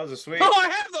 Those are sweet. Oh, I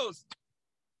have those.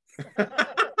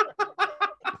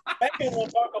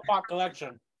 Funko Pop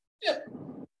collection. He's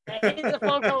a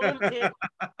Funko kid.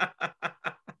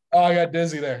 Oh, I got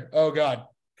dizzy there. Oh God.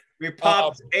 We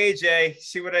popped AJ.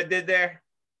 See what I did there?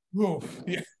 Oof,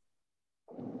 yeah.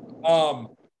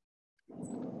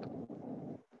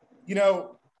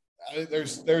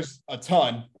 There's a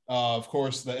ton. Of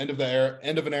course, the end of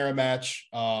an era match.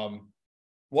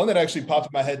 One that actually popped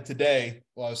in my head today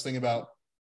while I was thinking about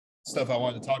stuff I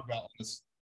wanted to talk about on this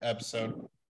episode.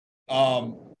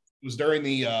 Was during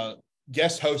the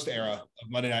guest host era of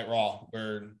Monday Night Raw,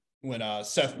 when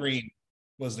Seth Green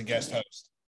was the guest host.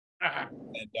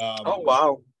 And, oh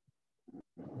wow!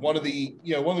 One of the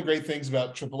great things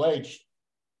about Triple H,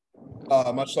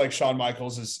 much like Shawn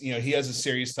Michaels, is he has a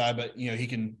serious side, but he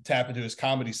can tap into his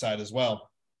comedy side as well.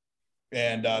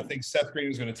 And I think Seth Green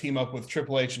was going to team up with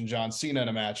Triple H and John Cena in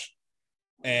a match,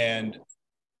 and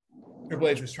Triple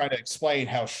H was trying to explain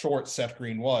how short Seth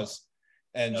Green was,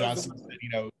 and John Cena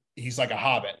said, he's like a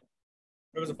hobbit.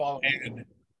 It was the following week.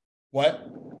 What?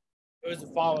 It was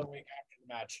the following week after the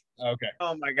match. Okay.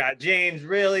 Oh my God, James,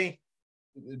 really?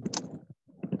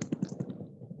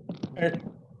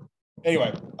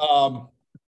 Anyway,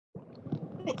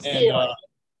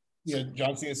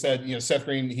 John Cena said, Seth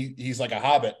Green, he's like a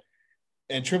hobbit.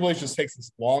 And Triple H just takes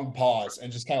this long pause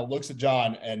and just kind of looks at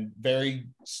John and very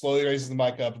slowly raises the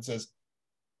mic up and says,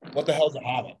 "What the hell's a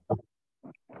hobbit?"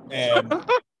 And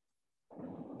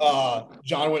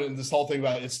John went into this whole thing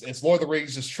about it's Lord of the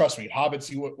Rings, just trust me,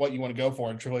 hobbits what you want to go for.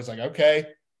 And Triple H's like, okay.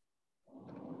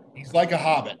 He's like a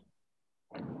hobbit.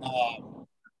 I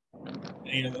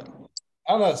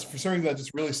don't know, for some reason that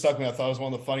just really stuck me. I thought it was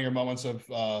one of the funnier moments of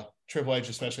Triple H,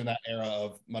 especially in that era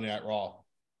of Monday Night Raw.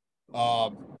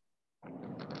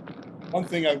 Another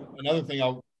thing I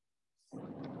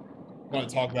want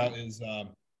to talk about is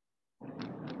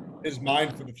his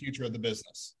mind for the future of the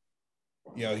business.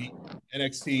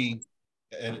 NXT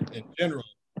in general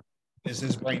is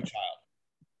his brainchild.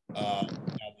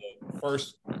 The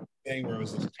first thing where it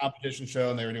was this competition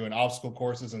show and they were doing obstacle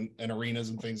courses and arenas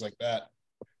and things like that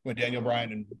with Daniel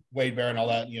Bryan and Wade Barrett and all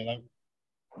that,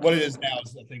 what it is now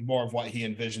is I think more of what he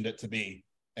envisioned it to be.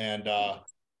 And I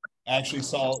actually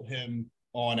saw him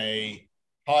on a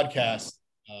podcast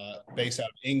based out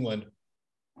of England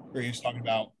where he was talking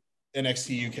about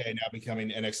NXT UK now becoming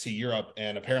NXT Europe.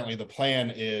 And apparently the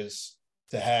plan is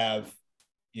to have,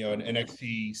 an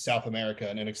NXT South America,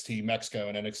 an NXT Mexico,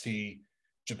 and NXT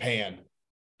Japan,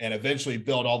 and eventually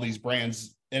build all these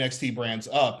brands, NXT brands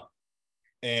up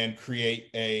and create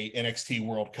a NXT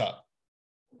World Cup.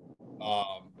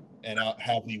 And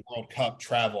have the World Cup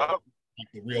travel like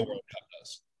the real World Cup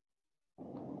does.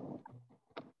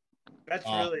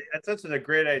 That's a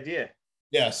great idea.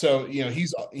 Yeah, so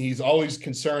he's always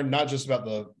concerned not just about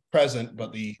the present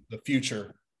but the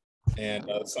future, and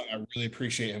that's something I really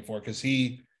appreciate him for, because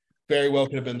he very well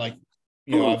could have been like,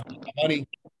 I've got money,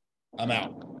 I'm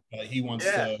out, but he wants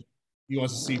to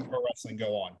see pro wrestling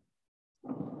go on.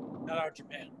 Shout out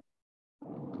Japan.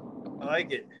 I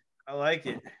like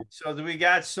it. So do we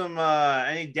got some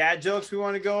any dad jokes we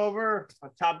want to go over on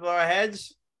top of our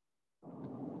heads?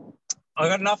 I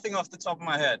got nothing off the top of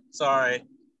my head. Sorry.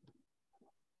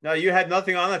 No, you had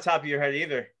nothing on the top of your head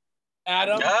either.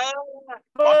 Adam. Hey!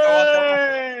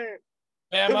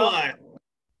 Come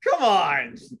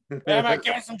on. Bama,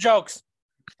 give us some jokes.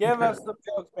 Give us some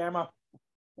jokes, Bama.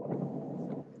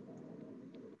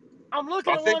 I'm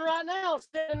looking at one right now. It's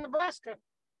in Nebraska.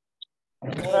 Oh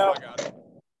my God!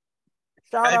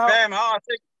 Shout out.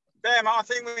 Bam, I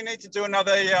think we need to do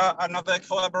another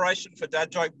collaboration for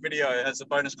Dad Joke video as a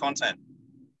bonus content.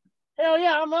 Hell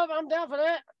yeah, I'm up. I'm down for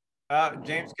that.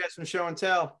 James got some show and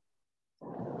tell.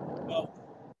 Well,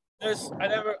 I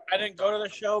didn't go to the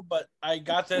show, but I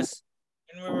got this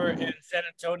when we were in San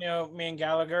Antonio, me and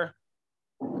Gallagher.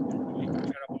 Shout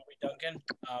out Bobby Duncan.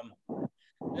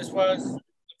 This was the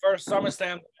first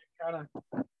SummerSlam that I kind of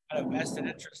had a vested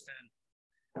interest in.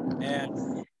 And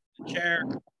the chair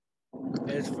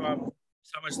is from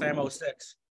SummerSlam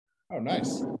 06. Oh,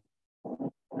 nice. And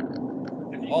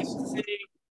you Awesome. can see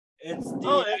it's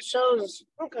it shows.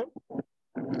 Okay.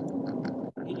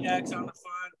 DX on the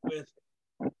front with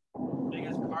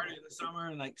biggest party of the summer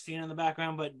and like scene in the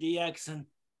background, but DX and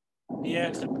what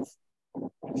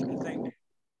you think?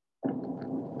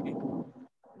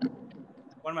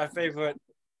 One of my favorite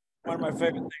things I've ever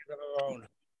owned.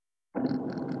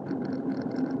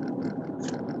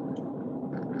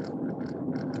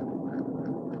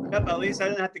 Yep, at least I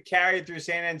didn't have to carry it through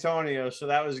San Antonio, so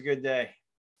that was a good day.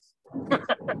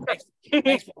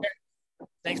 Thanks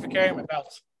for carrying my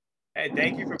belts. Hey,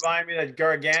 thank you for buying me that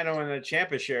Gargano and the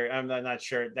Ciampa shirt. I'm not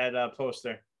shirt, that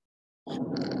poster.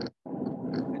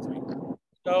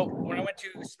 So when I went to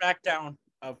SmackDown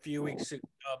a few weeks ago,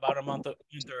 about a month and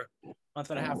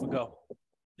a half ago,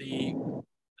 the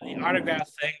autograph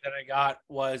thing that I got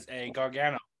was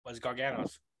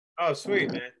Gargano's. Oh,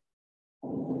 sweet, man.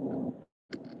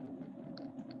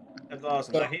 That's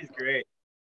awesome. He's great.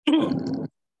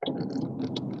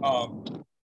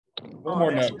 One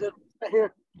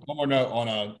more note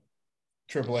on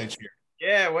Triple H here.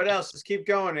 Yeah, what else? Let's keep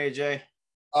going, AJ.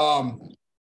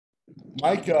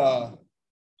 Mike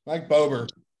Bober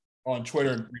on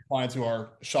Twitter, replying to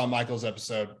our Shawn Michaels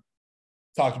episode,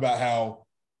 talked about how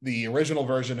the original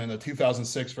version and the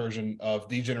 2006 version of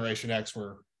D-Generation X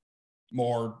were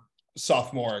more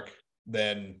sophomoric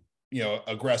than,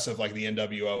 aggressive like the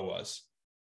NWO was.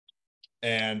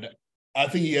 And I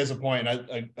think he has a point.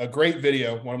 A great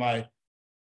video, one of my,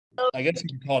 I guess you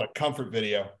could call it a comfort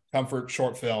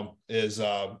short film, is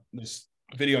this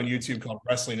video on YouTube called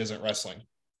Wrestling Isn't Wrestling.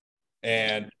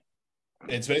 And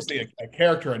it's basically a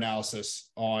character analysis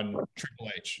on Triple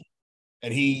H.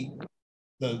 And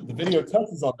the video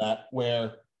touches on that,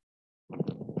 where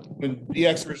when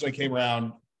DX originally came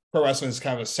around, pro wrestling is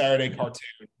kind of a Saturday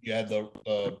cartoon. You had the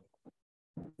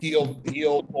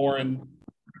heel foreign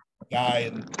guy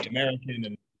and the American,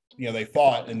 and they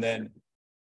fought, and then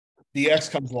DX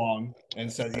comes along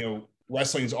and says,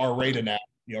 wrestling's R-rated now.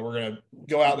 We're gonna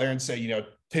go out there and say,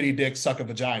 titty, dick, suck a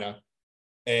vagina,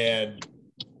 and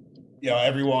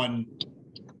everyone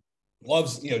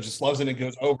loves, just loves it and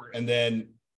goes over. And then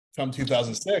come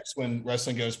 2006, when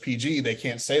wrestling goes PG, they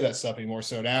can't say that stuff anymore.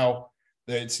 So now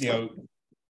it's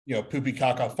poopy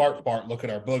caca fart, look at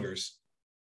our boogers.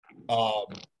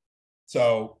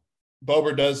 So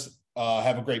Bober does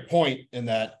have a great point in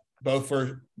that both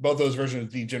those versions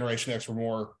of the Generation X were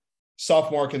more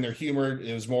sophomoric in their humor.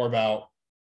 It was more about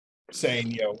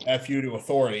saying, F you to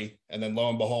authority, and then lo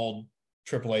and behold,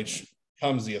 Triple H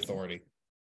comes the authority.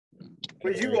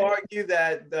 Would you argue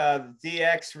that the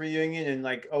DX reunion in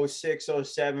like 06,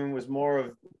 07 was more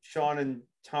of Shawn and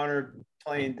Hunter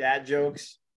playing dad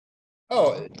jokes?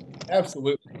 Oh,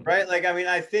 absolutely. Right? Like, I mean,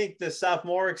 I think the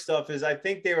sophomoric stuff is, I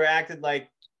think they were acted like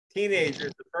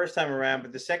teenagers the first time around,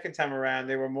 but the second time around,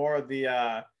 they were more of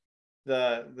the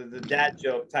dad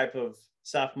joke type of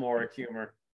sophomoric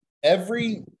humor.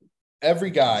 Every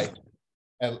guy,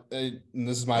 and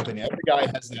this is my opinion, every guy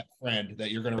has that friend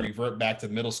that you're going to revert back to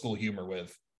middle school humor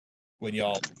with when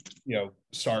y'all,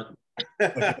 start.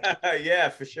 Yeah,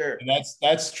 for sure. And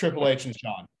that's Triple H and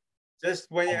Shawn. Just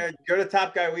when you go to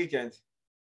Top Guy Weekend.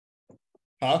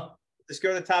 Huh? Just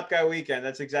go to Top Guy Weekend.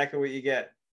 That's exactly what you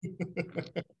get.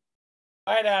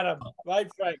 Right, Adam. Right,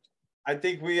 Frank. I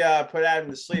think we put Adam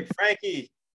to sleep.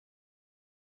 Frankie.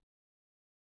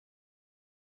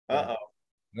 Uh-oh.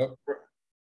 Nope.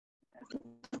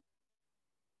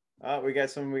 We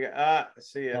got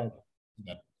see ya. Oh,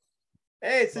 yeah.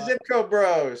 Hey, it's the Zipco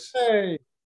Bros. Hey.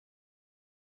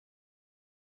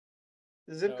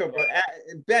 The Zipco Bros.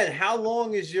 Ben, how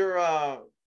long is your home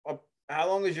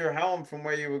from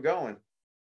where you were going?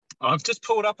 I've just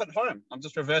pulled up at home. I'm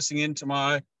just reversing into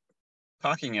my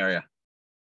parking area.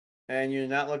 And you're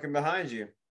not looking behind you.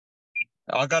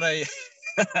 I got a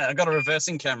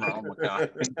reversing camera on my car.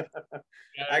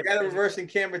 I got a reversing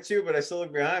camera too, but I still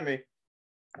look behind me.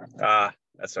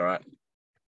 That's all right.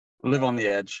 Live on the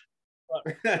edge.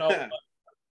 Yeah,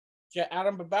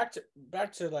 Adam. But back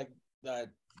to like the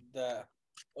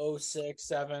 06,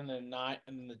 07, and 9,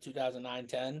 and the 2009,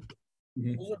 10.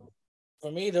 Mhm.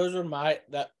 For me, those were my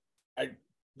that I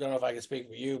don't know if I can speak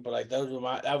for you, but like that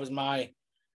was my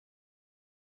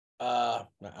I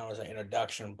don't want to say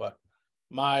introduction, but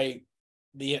my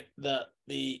the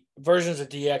versions of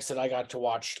DX that I got to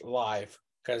watch live,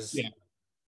 because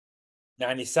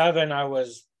 97 I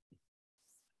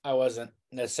wasn't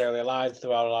necessarily alive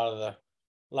throughout a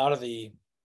lot of the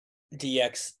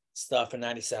DX stuff in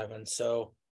 97.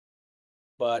 So,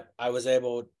 but I've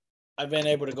been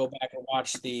able to go back and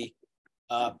watch the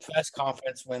press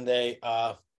conference when they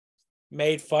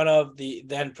made fun of the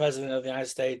then president of the United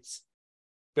States,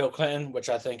 Bill Clinton, which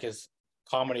I think is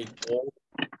comedy gold.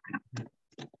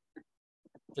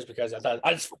 Just because I thought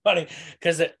it's funny,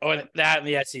 because that and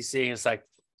the SEC, it's like,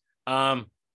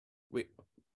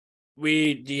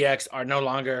 we DX are no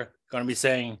longer going to be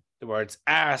saying the words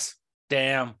ass,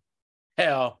 damn,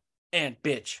 hell, and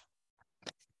bitch.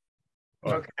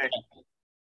 Okay.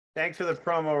 Thanks for the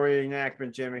promo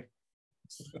reenactment, Jimmy.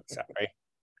 Sorry,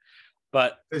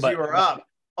 but you were up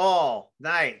all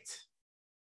night.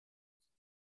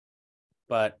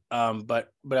 But I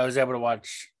was able to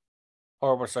watch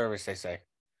Horrible Service, they say.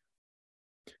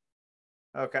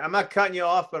 Okay, I'm not cutting you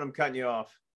off, but I'm cutting you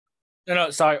off.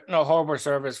 No, sorry, no, Horrible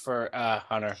Service for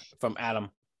Hunter from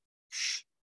Adam.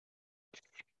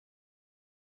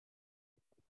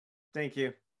 Thank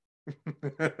you.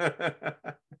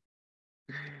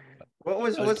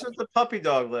 What's with the puppy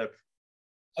dog lip?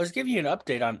 I was giving you an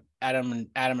update on Adam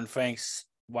and Frank's,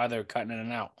 why they're cutting in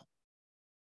and out.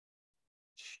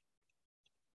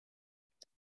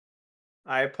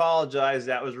 I apologize.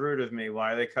 That was rude of me.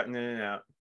 Why are they cutting in and out?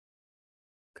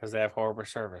 Because they have Horrible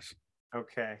Service.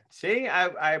 Okay. See,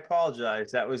 I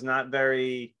apologize. That was not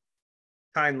very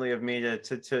kindly of me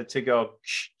to go.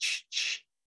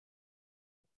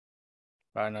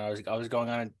 I know I was going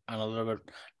on a little bit,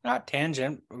 not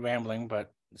tangent, rambling,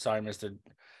 but sorry, Mr.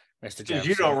 Jeff.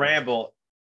 You don't ramble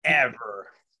ever.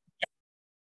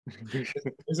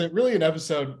 Is it really an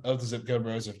episode of the Zip Code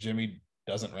Bros if Jimmy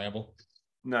doesn't ramble?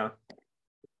 No.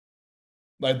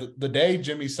 Like the day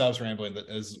Jimmy stops rambling, that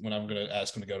is when I'm going to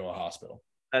ask him to go to a hospital.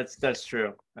 That's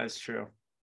true. That's true.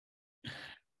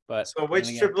 But so,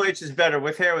 which Triple H is better,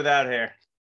 with hair or without hair?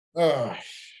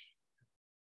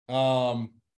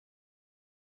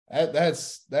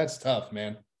 That's tough,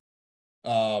 man.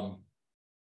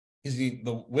 Is he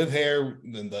the with hair,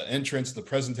 then the entrance, the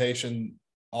presentation,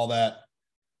 all that?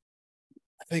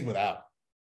 I think without.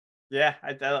 Yeah,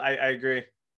 I agree.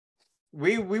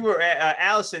 We were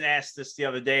Allison asked this the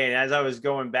other day, and as I was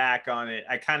going back on it,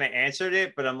 I kind of answered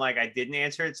it, but I'm like, I didn't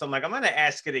answer it, so I'm like, I'm gonna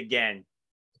ask it again.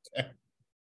 Okay.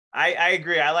 I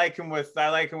agree. I like him with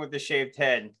the shaved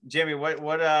head. Jimmy, what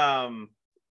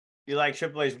you like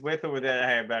Triple H with or without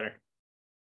hair better?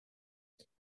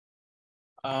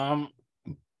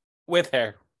 With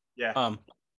hair. Yeah.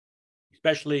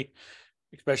 Especially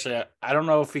I don't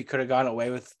know if he could have gone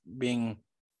away with being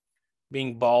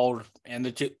bald and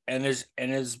his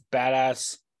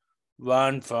badass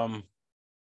run from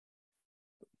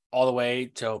all the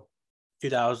way till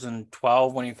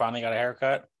 2012 when he finally got a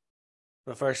haircut for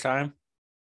the first time.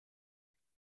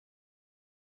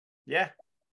 Yeah.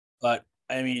 But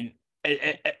I mean,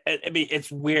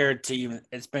 it's weird to even.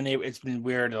 It's been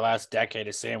weird the last decade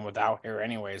to see him without hair.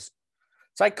 Anyways,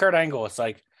 it's like Kurt Angle. It's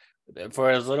like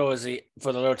for the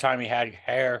little time he had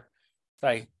hair, it's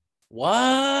like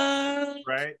what?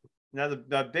 Right. Now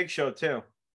the Big Show too.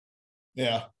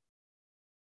 Yeah.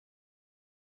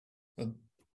 I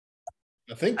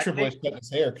think Triple H cutting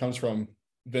his hair comes from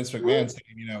Vince McMahon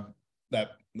saying,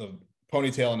 that the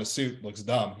ponytail in a suit looks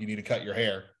dumb. You need to cut your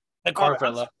hair. The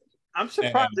corporate look. I'm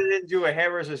surprised they didn't do a hair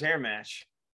versus hair match.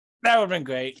 That would have been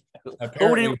great.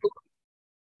 Apparently,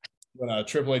 when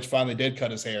Triple H finally did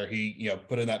cut his hair, he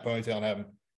put in that ponytail and have him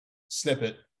snip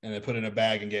it, and then put it in a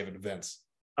bag and gave it to Vince.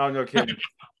 Oh, no kidding.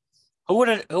 Who would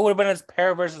have been his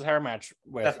hair versus hair match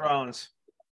with? Seth Rollins.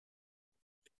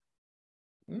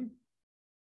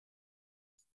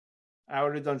 I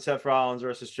would have done Seth Rollins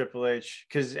versus Triple H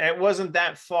because it wasn't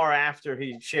that far after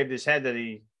he shaved his head that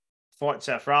he fought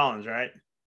Seth Rollins, right?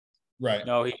 Right.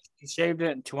 No, he shaved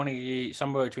it in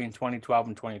somewhere between 2012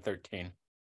 and 2013.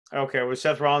 Okay, was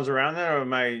Seth Rollins around there, or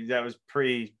that was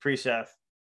pre Seth?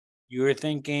 You were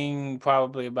thinking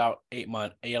probably about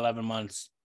 11 months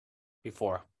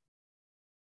before.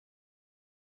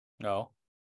 No.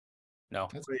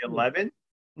 11?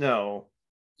 No.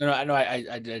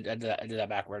 I did that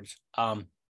backwards.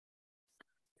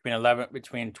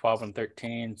 Between 12 and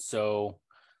 13. So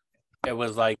it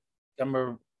was like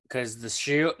summer, because the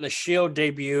Shield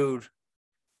debuted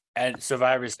And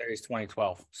Survivor Series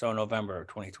 2012. So November of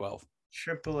 2012.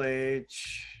 Triple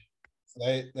H.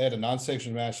 They had a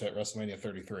non-sanctioned match at WrestleMania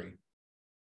 33.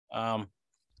 I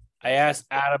asked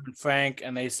Adam and Frank,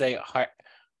 and they say, I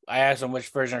asked them which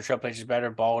version of Triple H is better,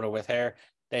 bald or with hair.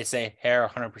 They say hair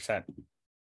 100%.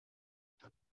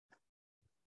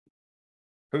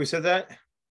 Who said that?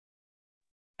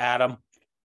 Adam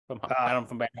from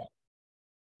Bangkok.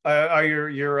 Are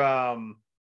your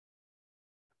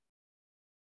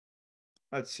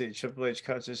let's see, Triple H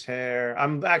cuts his hair.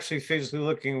 I'm actually physically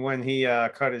looking when he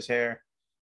cut his hair.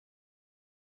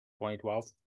 2012,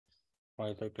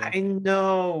 2013. I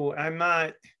know. I'm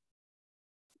not.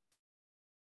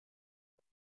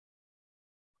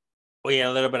 Well, yeah,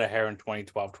 a little bit of hair in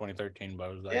 2012, 2013, but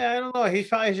it was like, Yeah, I don't know. He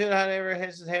probably should have ever had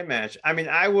his hair match. I mean,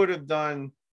 I would have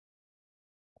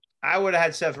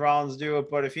had Seth Rollins do it,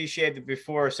 but if he shaved it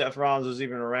before Seth Rollins was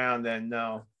even around, then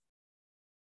no.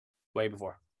 way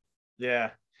before.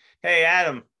 Yeah. Hey,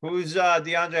 Adam, who's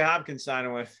DeAndre Hopkins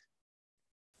signing with?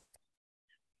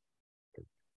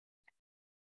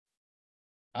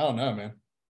 I don't know, man.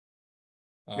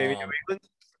 Maybe New England?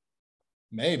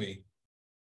 Maybe.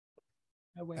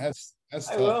 That's Hey,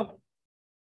 tough. Will.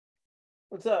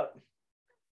 What's up?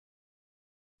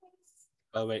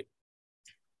 Oh, wait.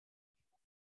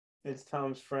 It's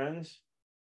Tom's friends.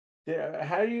 Yeah,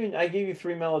 how do you? I gave you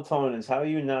 3 melatonins. How are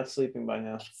you not sleeping by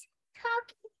now?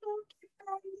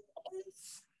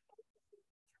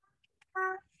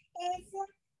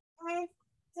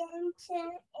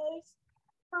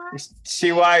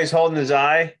 See why he's holding his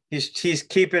eye? He's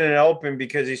keeping it open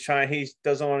because he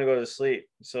doesn't want to go to sleep.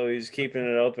 So he's keeping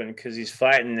it open because he's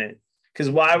fighting it. Because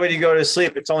why would he go to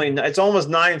sleep? It's almost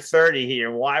 9:30 here.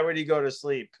 Why would he go to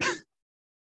sleep?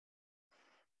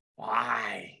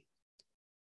 Why?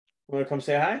 Want to come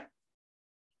say hi?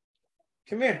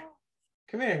 Come here.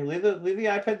 Come here. Leave the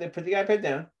iPad. Put the iPad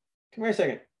down. Come here a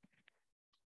second.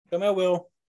 Come here, Will. Come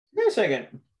here a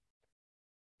second.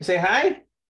 Say hi.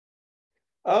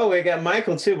 Oh, we got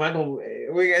Michael too. Michael,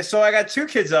 so I got 2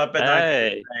 kids up at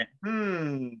night.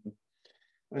 Want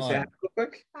to say hi real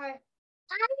quick? Hi.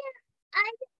 I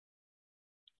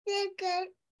figured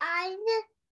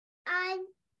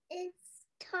it's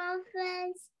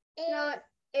Thomas. No,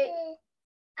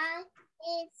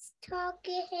 it's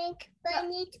talking Hank,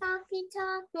 funny talkie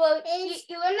talk. Well,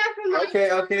 you learned that from my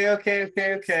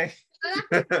Okay.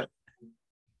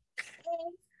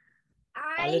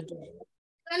 I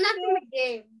learned that from a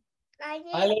game.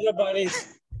 Hi, little buddies.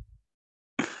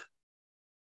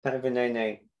 Time for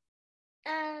night.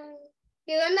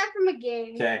 You learned that from a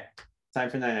game. Okay. Time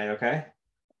for night. Okay.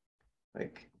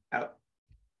 Like out.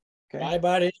 Okay. Bye,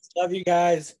 buddies. Love you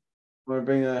guys. Want to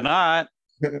bring Not.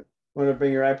 Want to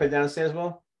bring your iPad downstairs,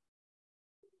 Will?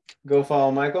 Go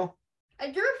follow Michael.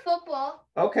 I drew football.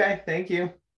 Okay, thank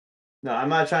you. No, I'm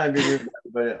not trying to be rude,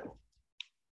 but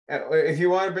if you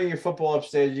want to bring your football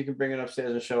upstairs, you can bring it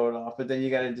upstairs and show it off. But then you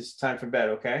got to just time for bed,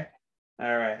 okay?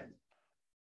 All right.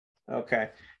 Okay.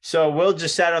 So Will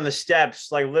just sat on the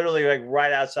steps, like literally, like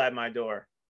right outside my door,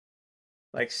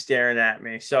 like staring at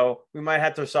me. So we might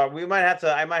have to start. I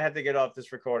might have to get off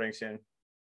this recording soon.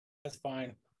 That's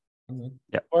fine.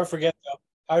 Yeah. Or forget though.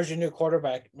 How's your new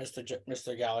quarterback,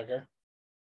 Mr. Gallagher?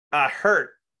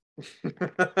 Hurt.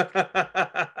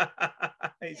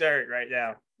 He's hurt right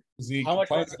now. How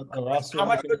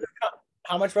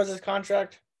much was his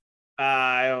contract?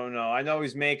 I don't know. I know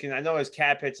his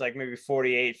cap hit's like maybe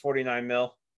 48, 49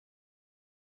 mil.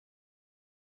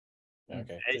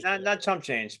 Okay. It's not chump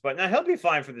change, but now he'll be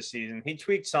fine for the season. He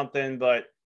tweaked something, but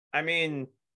I mean,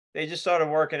 they just started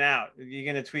working out. You're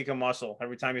going to tweak a muscle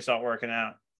every time you start working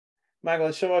out. Michael,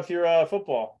 let's show off your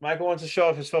football. Michael wants to show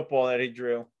off his football that he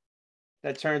drew.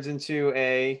 That turns into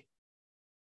a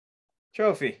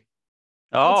trophy.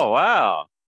 Oh, wow.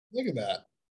 Look at that.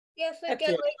 Yes, I get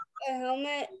like a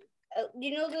helmet.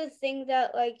 You know the thing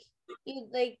that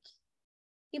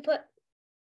you put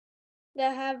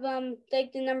that have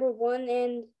like the number 1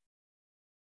 and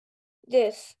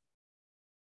this.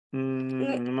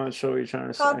 I'm not sure what you're trying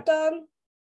to say. Hot dog.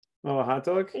 Oh, a hot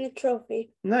dog? And a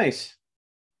trophy. Nice.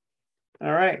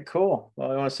 All right, cool.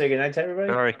 Well, you want to say goodnight to everybody?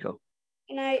 Very cool.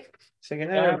 Good night. Say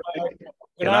goodnight, everybody.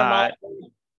 Good night, Mike.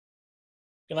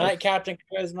 Good night, Captain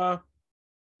Charisma.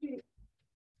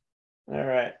 All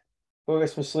right. Go get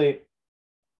some sleep.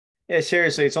 Yeah,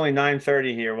 seriously, it's only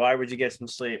 9:30 here. Why would you get some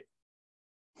sleep?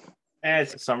 And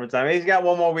it's summertime. He's got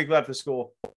 1 more week left of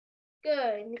school. Good.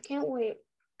 I can't wait.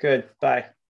 Good. Bye.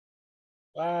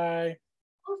 Bye.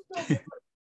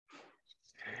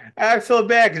 I feel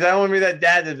bad because I don't want to be that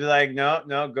dad to be like, no,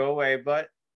 go away. But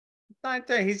it's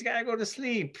 9:30. He's got to go to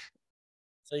sleep.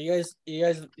 So you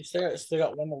still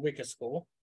got one more week of school?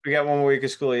 We got one more week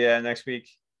of school, yeah, next week.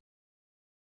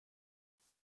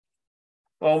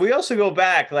 Well, we also go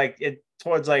back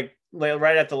towards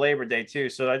right after Labor Day too.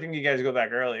 So I think you guys go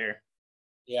back earlier.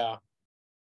 Yeah.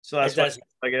 So that's why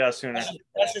I get out sooner.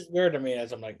 That's just weird to me.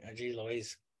 As I'm like, oh, geez,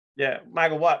 Louise. Yeah,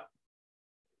 Michael, what?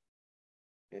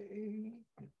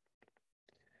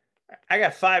 I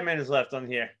got 5 minutes left on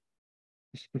here.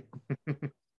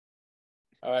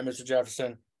 All right, Mr.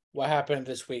 Jefferson, what happened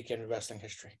this week in wrestling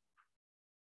history?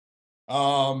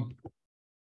 I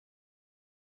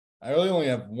really only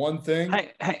have one thing.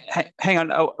 Hang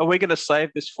on. Are we going to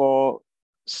save this for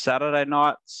Saturday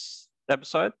night's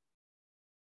episode?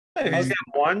 Hey, you got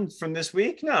one from this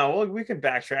week? No, well, we can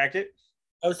backtrack it.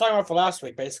 I was talking about for last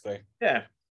week, basically. Yeah.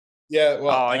 Yeah.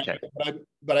 Well, okay.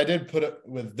 But I did put it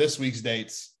with this week's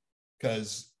dates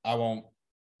because I won't.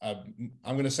 I'm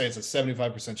going to say it's a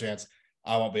 75% chance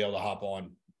I won't be able to hop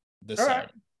on this Saturday. Right.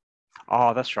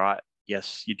 Oh, that's right.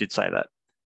 Yes, you did say that.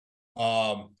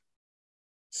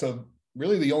 So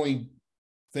really the only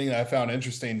thing that I found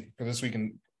interesting for this week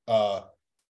in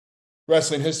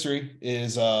wrestling history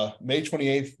is May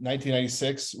 28th,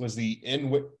 1996 was the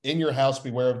In Your House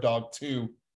Beware of Dog 2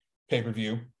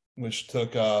 pay-per-view, which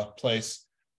took place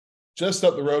just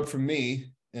up the road from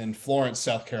me in Florence,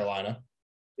 South Carolina.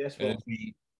 Yes, well. It's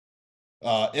the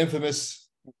infamous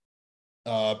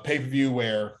pay-per-view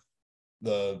where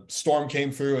the storm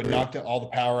came through and knocked all the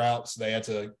power out, so they had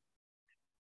to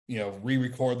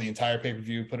re-record the entire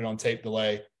pay-per-view, put it on tape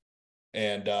delay.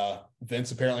 And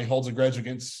Vince apparently holds a grudge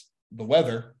against the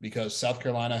weather because South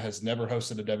Carolina has never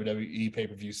hosted a WWE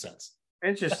pay-per-view since.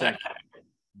 Interesting.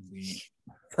 The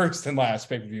first and last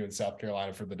pay-per-view in South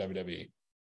Carolina for the WWE.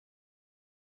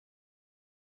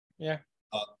 Yeah.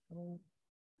 And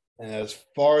as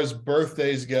far as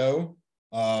birthdays go,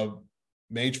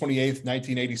 May 28th,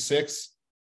 1986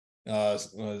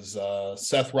 was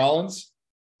Seth Rollins.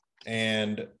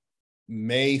 And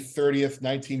May 30th,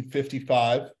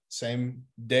 1955, same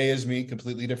day as me,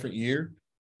 completely different year,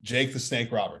 Jake the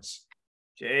Snake Roberts.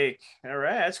 Jake. All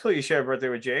right. That's cool you share a birthday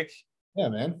with Jake. Yeah,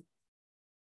 man.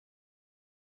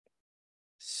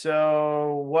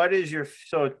 So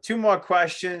two more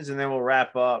questions and then we'll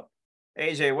wrap up.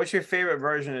 AJ, what's your favorite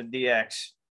version of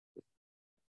DX?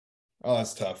 Oh,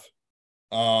 that's tough.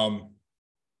 I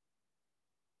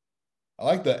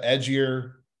like the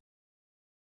edgier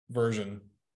version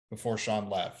before Sean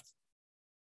left.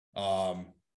 So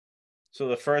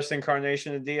the first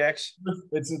incarnation of DX?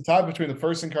 It's a tie between the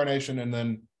first incarnation and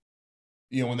then,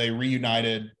 when they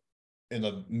reunited in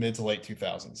the mid to late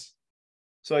 2000s.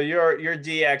 So your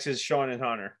DX is Sean and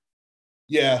Hunter.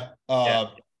 Yeah.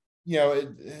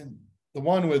 The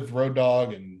one with Road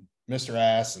Dogg and Mr.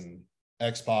 Ass and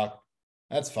X-Pac,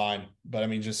 that's fine. But I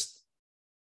mean, just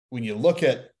when you look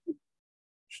at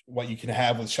what you can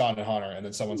have with Sean and Hunter, and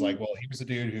then someone's like, well, here's a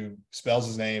dude who spells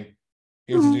his name,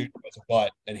 here's a dude who has a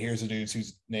butt, and here's a dude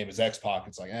whose name is X-Pac.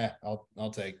 It's like,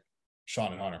 I'll take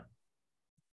Sean and Hunter.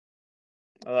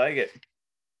 I like it.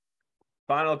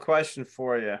 Final question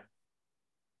for you.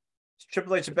 Is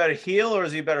Triple H a better heel or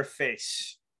is he a better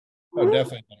face? Oh,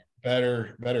 definitely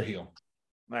better heel.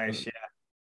 Nice, yeah.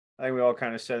 I think we all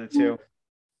kind of said it too.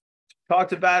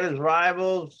 Talked about his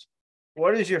rivals.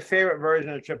 What is your favorite version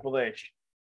of Triple H?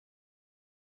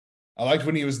 I liked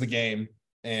when he was the Game,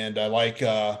 and I like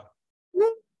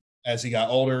as he got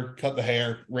older, cut the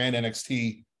hair, ran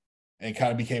NXT, and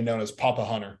kind of became known as Papa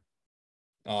Hunter.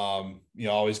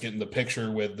 Always getting the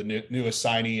picture with the newest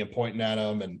signee and pointing at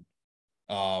him, and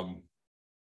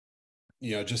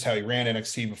just how he ran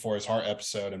NXT before his heart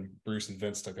episode and Bruce and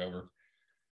Vince took over.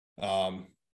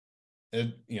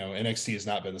 NXT has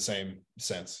not been the same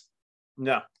since.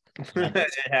 No,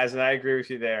 it hasn't. I agree with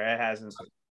you there. It hasn't.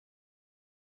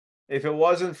 If it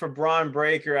wasn't for Braun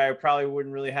Breaker, I probably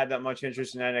wouldn't really have that much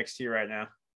interest in NXT right now.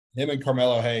 Him and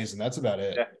Carmelo Hayes, and that's about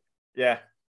it. Yeah.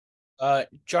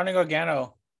 Johnny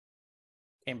Gargano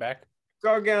came back.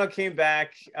 Gargano came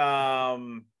back.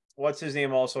 What's his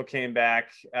name also came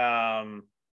back? Apollo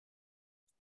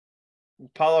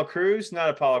Crews? Not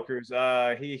Apollo Crews.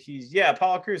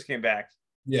 Apollo Crews came back.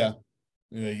 Yeah.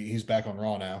 He's back on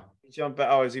Raw now. Is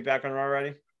he back on Raw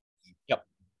already? Yep.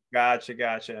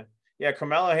 Gotcha. Yeah,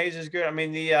 Carmelo Hayes is good. I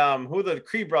mean, the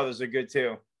Creed brothers are good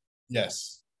too.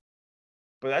 Yes.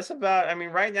 But that's about,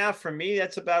 right now for me,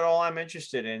 that's about all I'm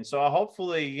interested in. So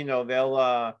hopefully,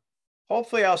 they'll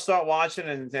hopefully I'll start watching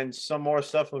and then some more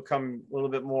stuff will come a little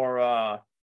bit more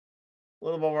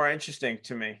interesting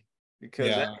to me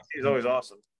because NXT is always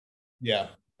awesome. Yeah.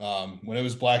 When it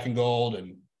was Black and Gold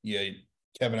and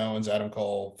Kevin Owens, Adam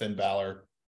Cole, Finn Balor.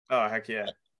 Oh, heck yeah.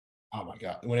 Oh my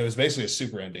God. When it was basically a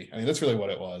super indie. I mean, that's really what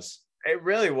it was. It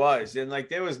really was. And like,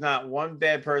 there was not one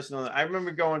bad person on it. I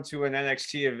remember going to an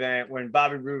NXT event when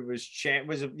Bobby Roode was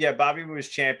Bobby Roode was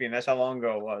champion. That's how long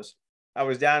ago it was. I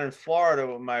was down in Florida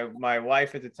with my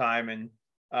wife at the time, and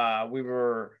we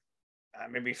were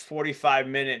maybe 45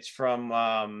 minutes from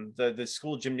the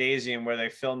school gymnasium where they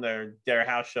filmed their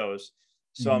house shows.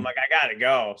 So I'm like, I gotta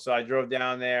go. So I drove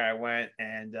down there. I went,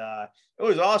 and it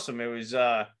was awesome. It was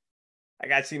I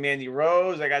got to see Mandy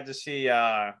Rose. I got to see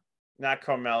not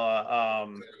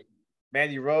Carmella,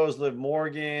 Mandy Rose, Liv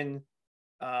Morgan.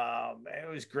 It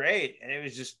was great, and it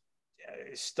was just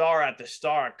star after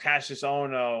star. Cassius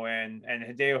Ohno and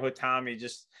Hideo Itami,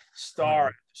 just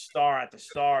star after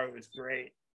star. It was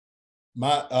great.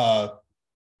 My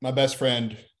best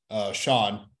friend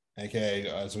Sean, aka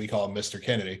as we call him, Mr.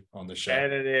 Kennedy, on the show.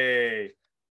 Kennedy.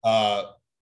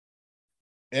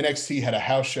 NXT had a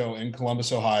house show in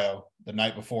Columbus, Ohio, the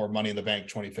night before Money in the Bank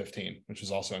 2015, which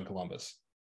was also in Columbus.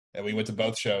 And we went to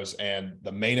both shows, and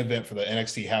the main event for the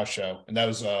NXT house show, and that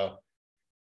was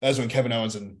when Kevin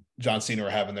Owens and John Cena were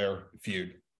having their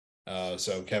feud.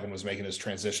 So Kevin was making his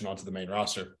transition onto the main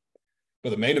roster.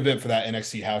 But the main event for that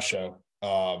NXT house show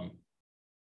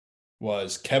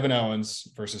was Kevin Owens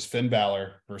versus Finn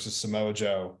Balor versus Samoa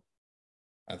Joe,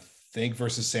 I think,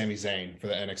 versus Sami Zayn for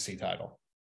the NXT title.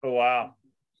 Oh, wow.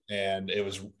 And it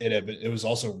was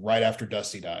also right after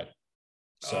Dusty died.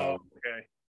 So okay.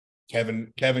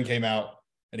 Kevin came out,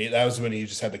 and that was when he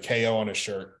just had the KO on his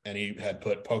shirt, and he had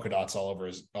put polka dots all over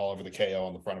the KO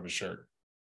on the front of his shirt.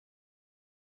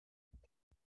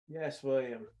 Yes,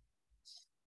 William.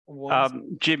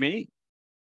 Jimmy,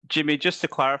 just to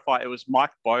clarify, it was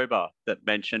Mike Boba that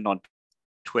mentioned on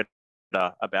Twitter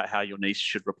about how your niece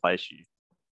should replace you.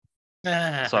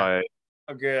 So.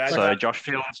 Good. So Josh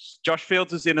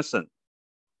Fields is innocent.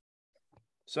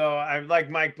 So I like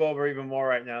Mike Bober even more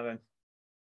right now then.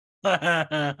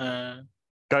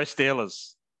 Go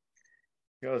Steelers.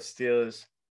 Go Steelers.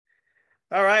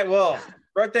 All right. Well,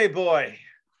 birthday boy.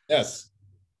 Yes.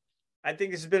 I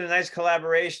think this has been a nice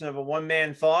collaboration of a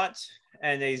one-man thought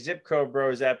and a Zip Code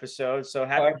Bros episode. So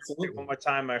happy birthday one more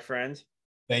time, my friend.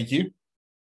 Thank you.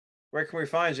 Where can we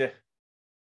find you?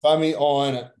 Find me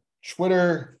on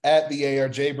Twitter at the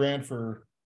ARJ brand for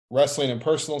wrestling and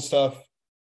personal stuff.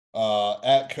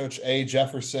 At Coach A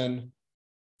Jefferson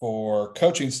for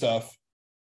coaching stuff.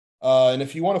 And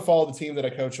if you want to follow the team that I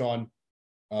coach on,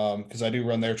 because I do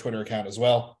run their Twitter account as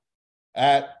well,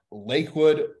 at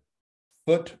Lakewood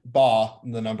Football,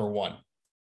 the number 1.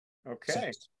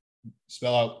 Okay. So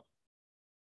spell out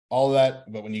all of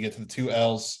that, but when you get to the 2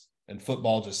 L's and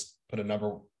football, just put a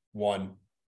number 1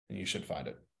 and you should find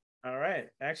it. All right.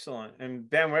 Excellent. And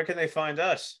Ben, where can they find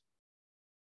us?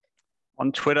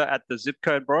 On Twitter at the Zip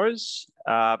Code Bros,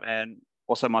 and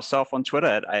also myself on Twitter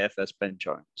at AFS Ben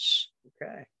Jones.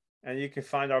 Okay. And you can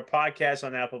find our podcast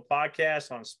on Apple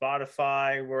Podcasts, on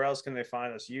Spotify. Where else can they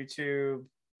find us? YouTube.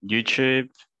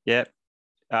 Yep.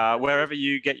 Wherever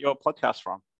you get your podcast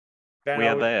from. Ben, we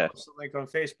are there. Post a link on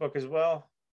Facebook as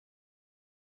well.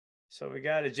 So we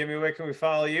got it. Jimmy, where can we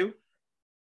follow you?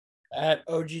 At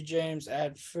OG James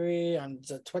ad free on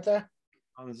the Twitter.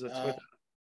 On the Twitter.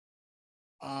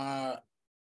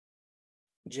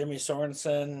 Jimmy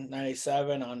Sorensen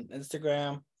 97 on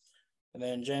Instagram, and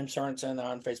then James Sorensen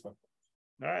on Facebook.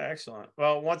 All right, excellent.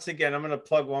 Well, once again, I'm going to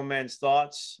plug One Man's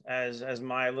Thoughts as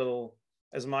my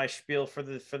spiel for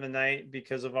the night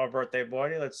because of our birthday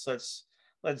boy.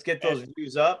 Let's get those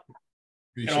views up.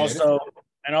 And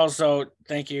also,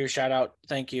 thank you to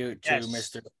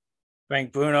Mr.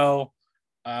 Frank Bruno.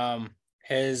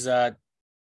 His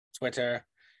Twitter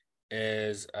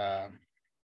is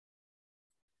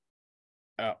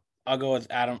I'll go with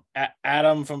Adam.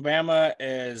 Adam from Bama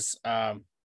is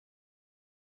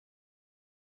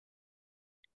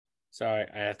sorry,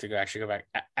 I have to go back.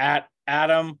 At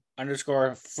Adam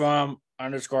 _from_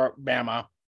 Bama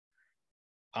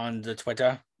on the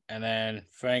Twitter, and then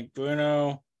Frank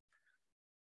Bruno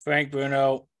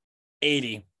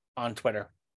 80 on Twitter.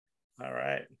 All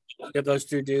right. Give those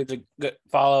two dudes a good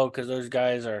follow because those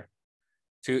guys are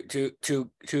two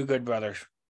good brothers.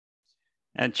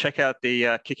 And check out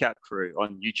the Kickout Crew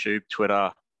on YouTube,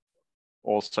 Twitter,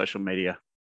 all social media.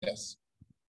 Yes.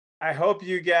 I hope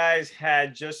you guys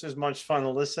had just as much fun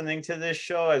listening to this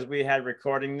show as we had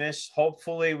recording this.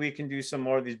 Hopefully we can do some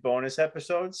more of these bonus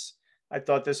episodes. I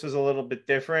thought this was a little bit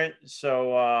different.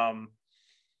 So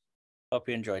hope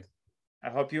you enjoyed. I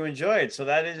hope you enjoyed. So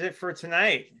that is it for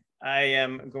tonight. I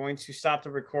am going to stop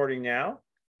the recording now.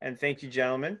 And thank you,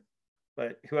 gentlemen.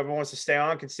 But whoever wants to stay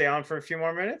on can stay on for a few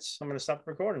more minutes. I'm going to stop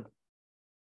the recording.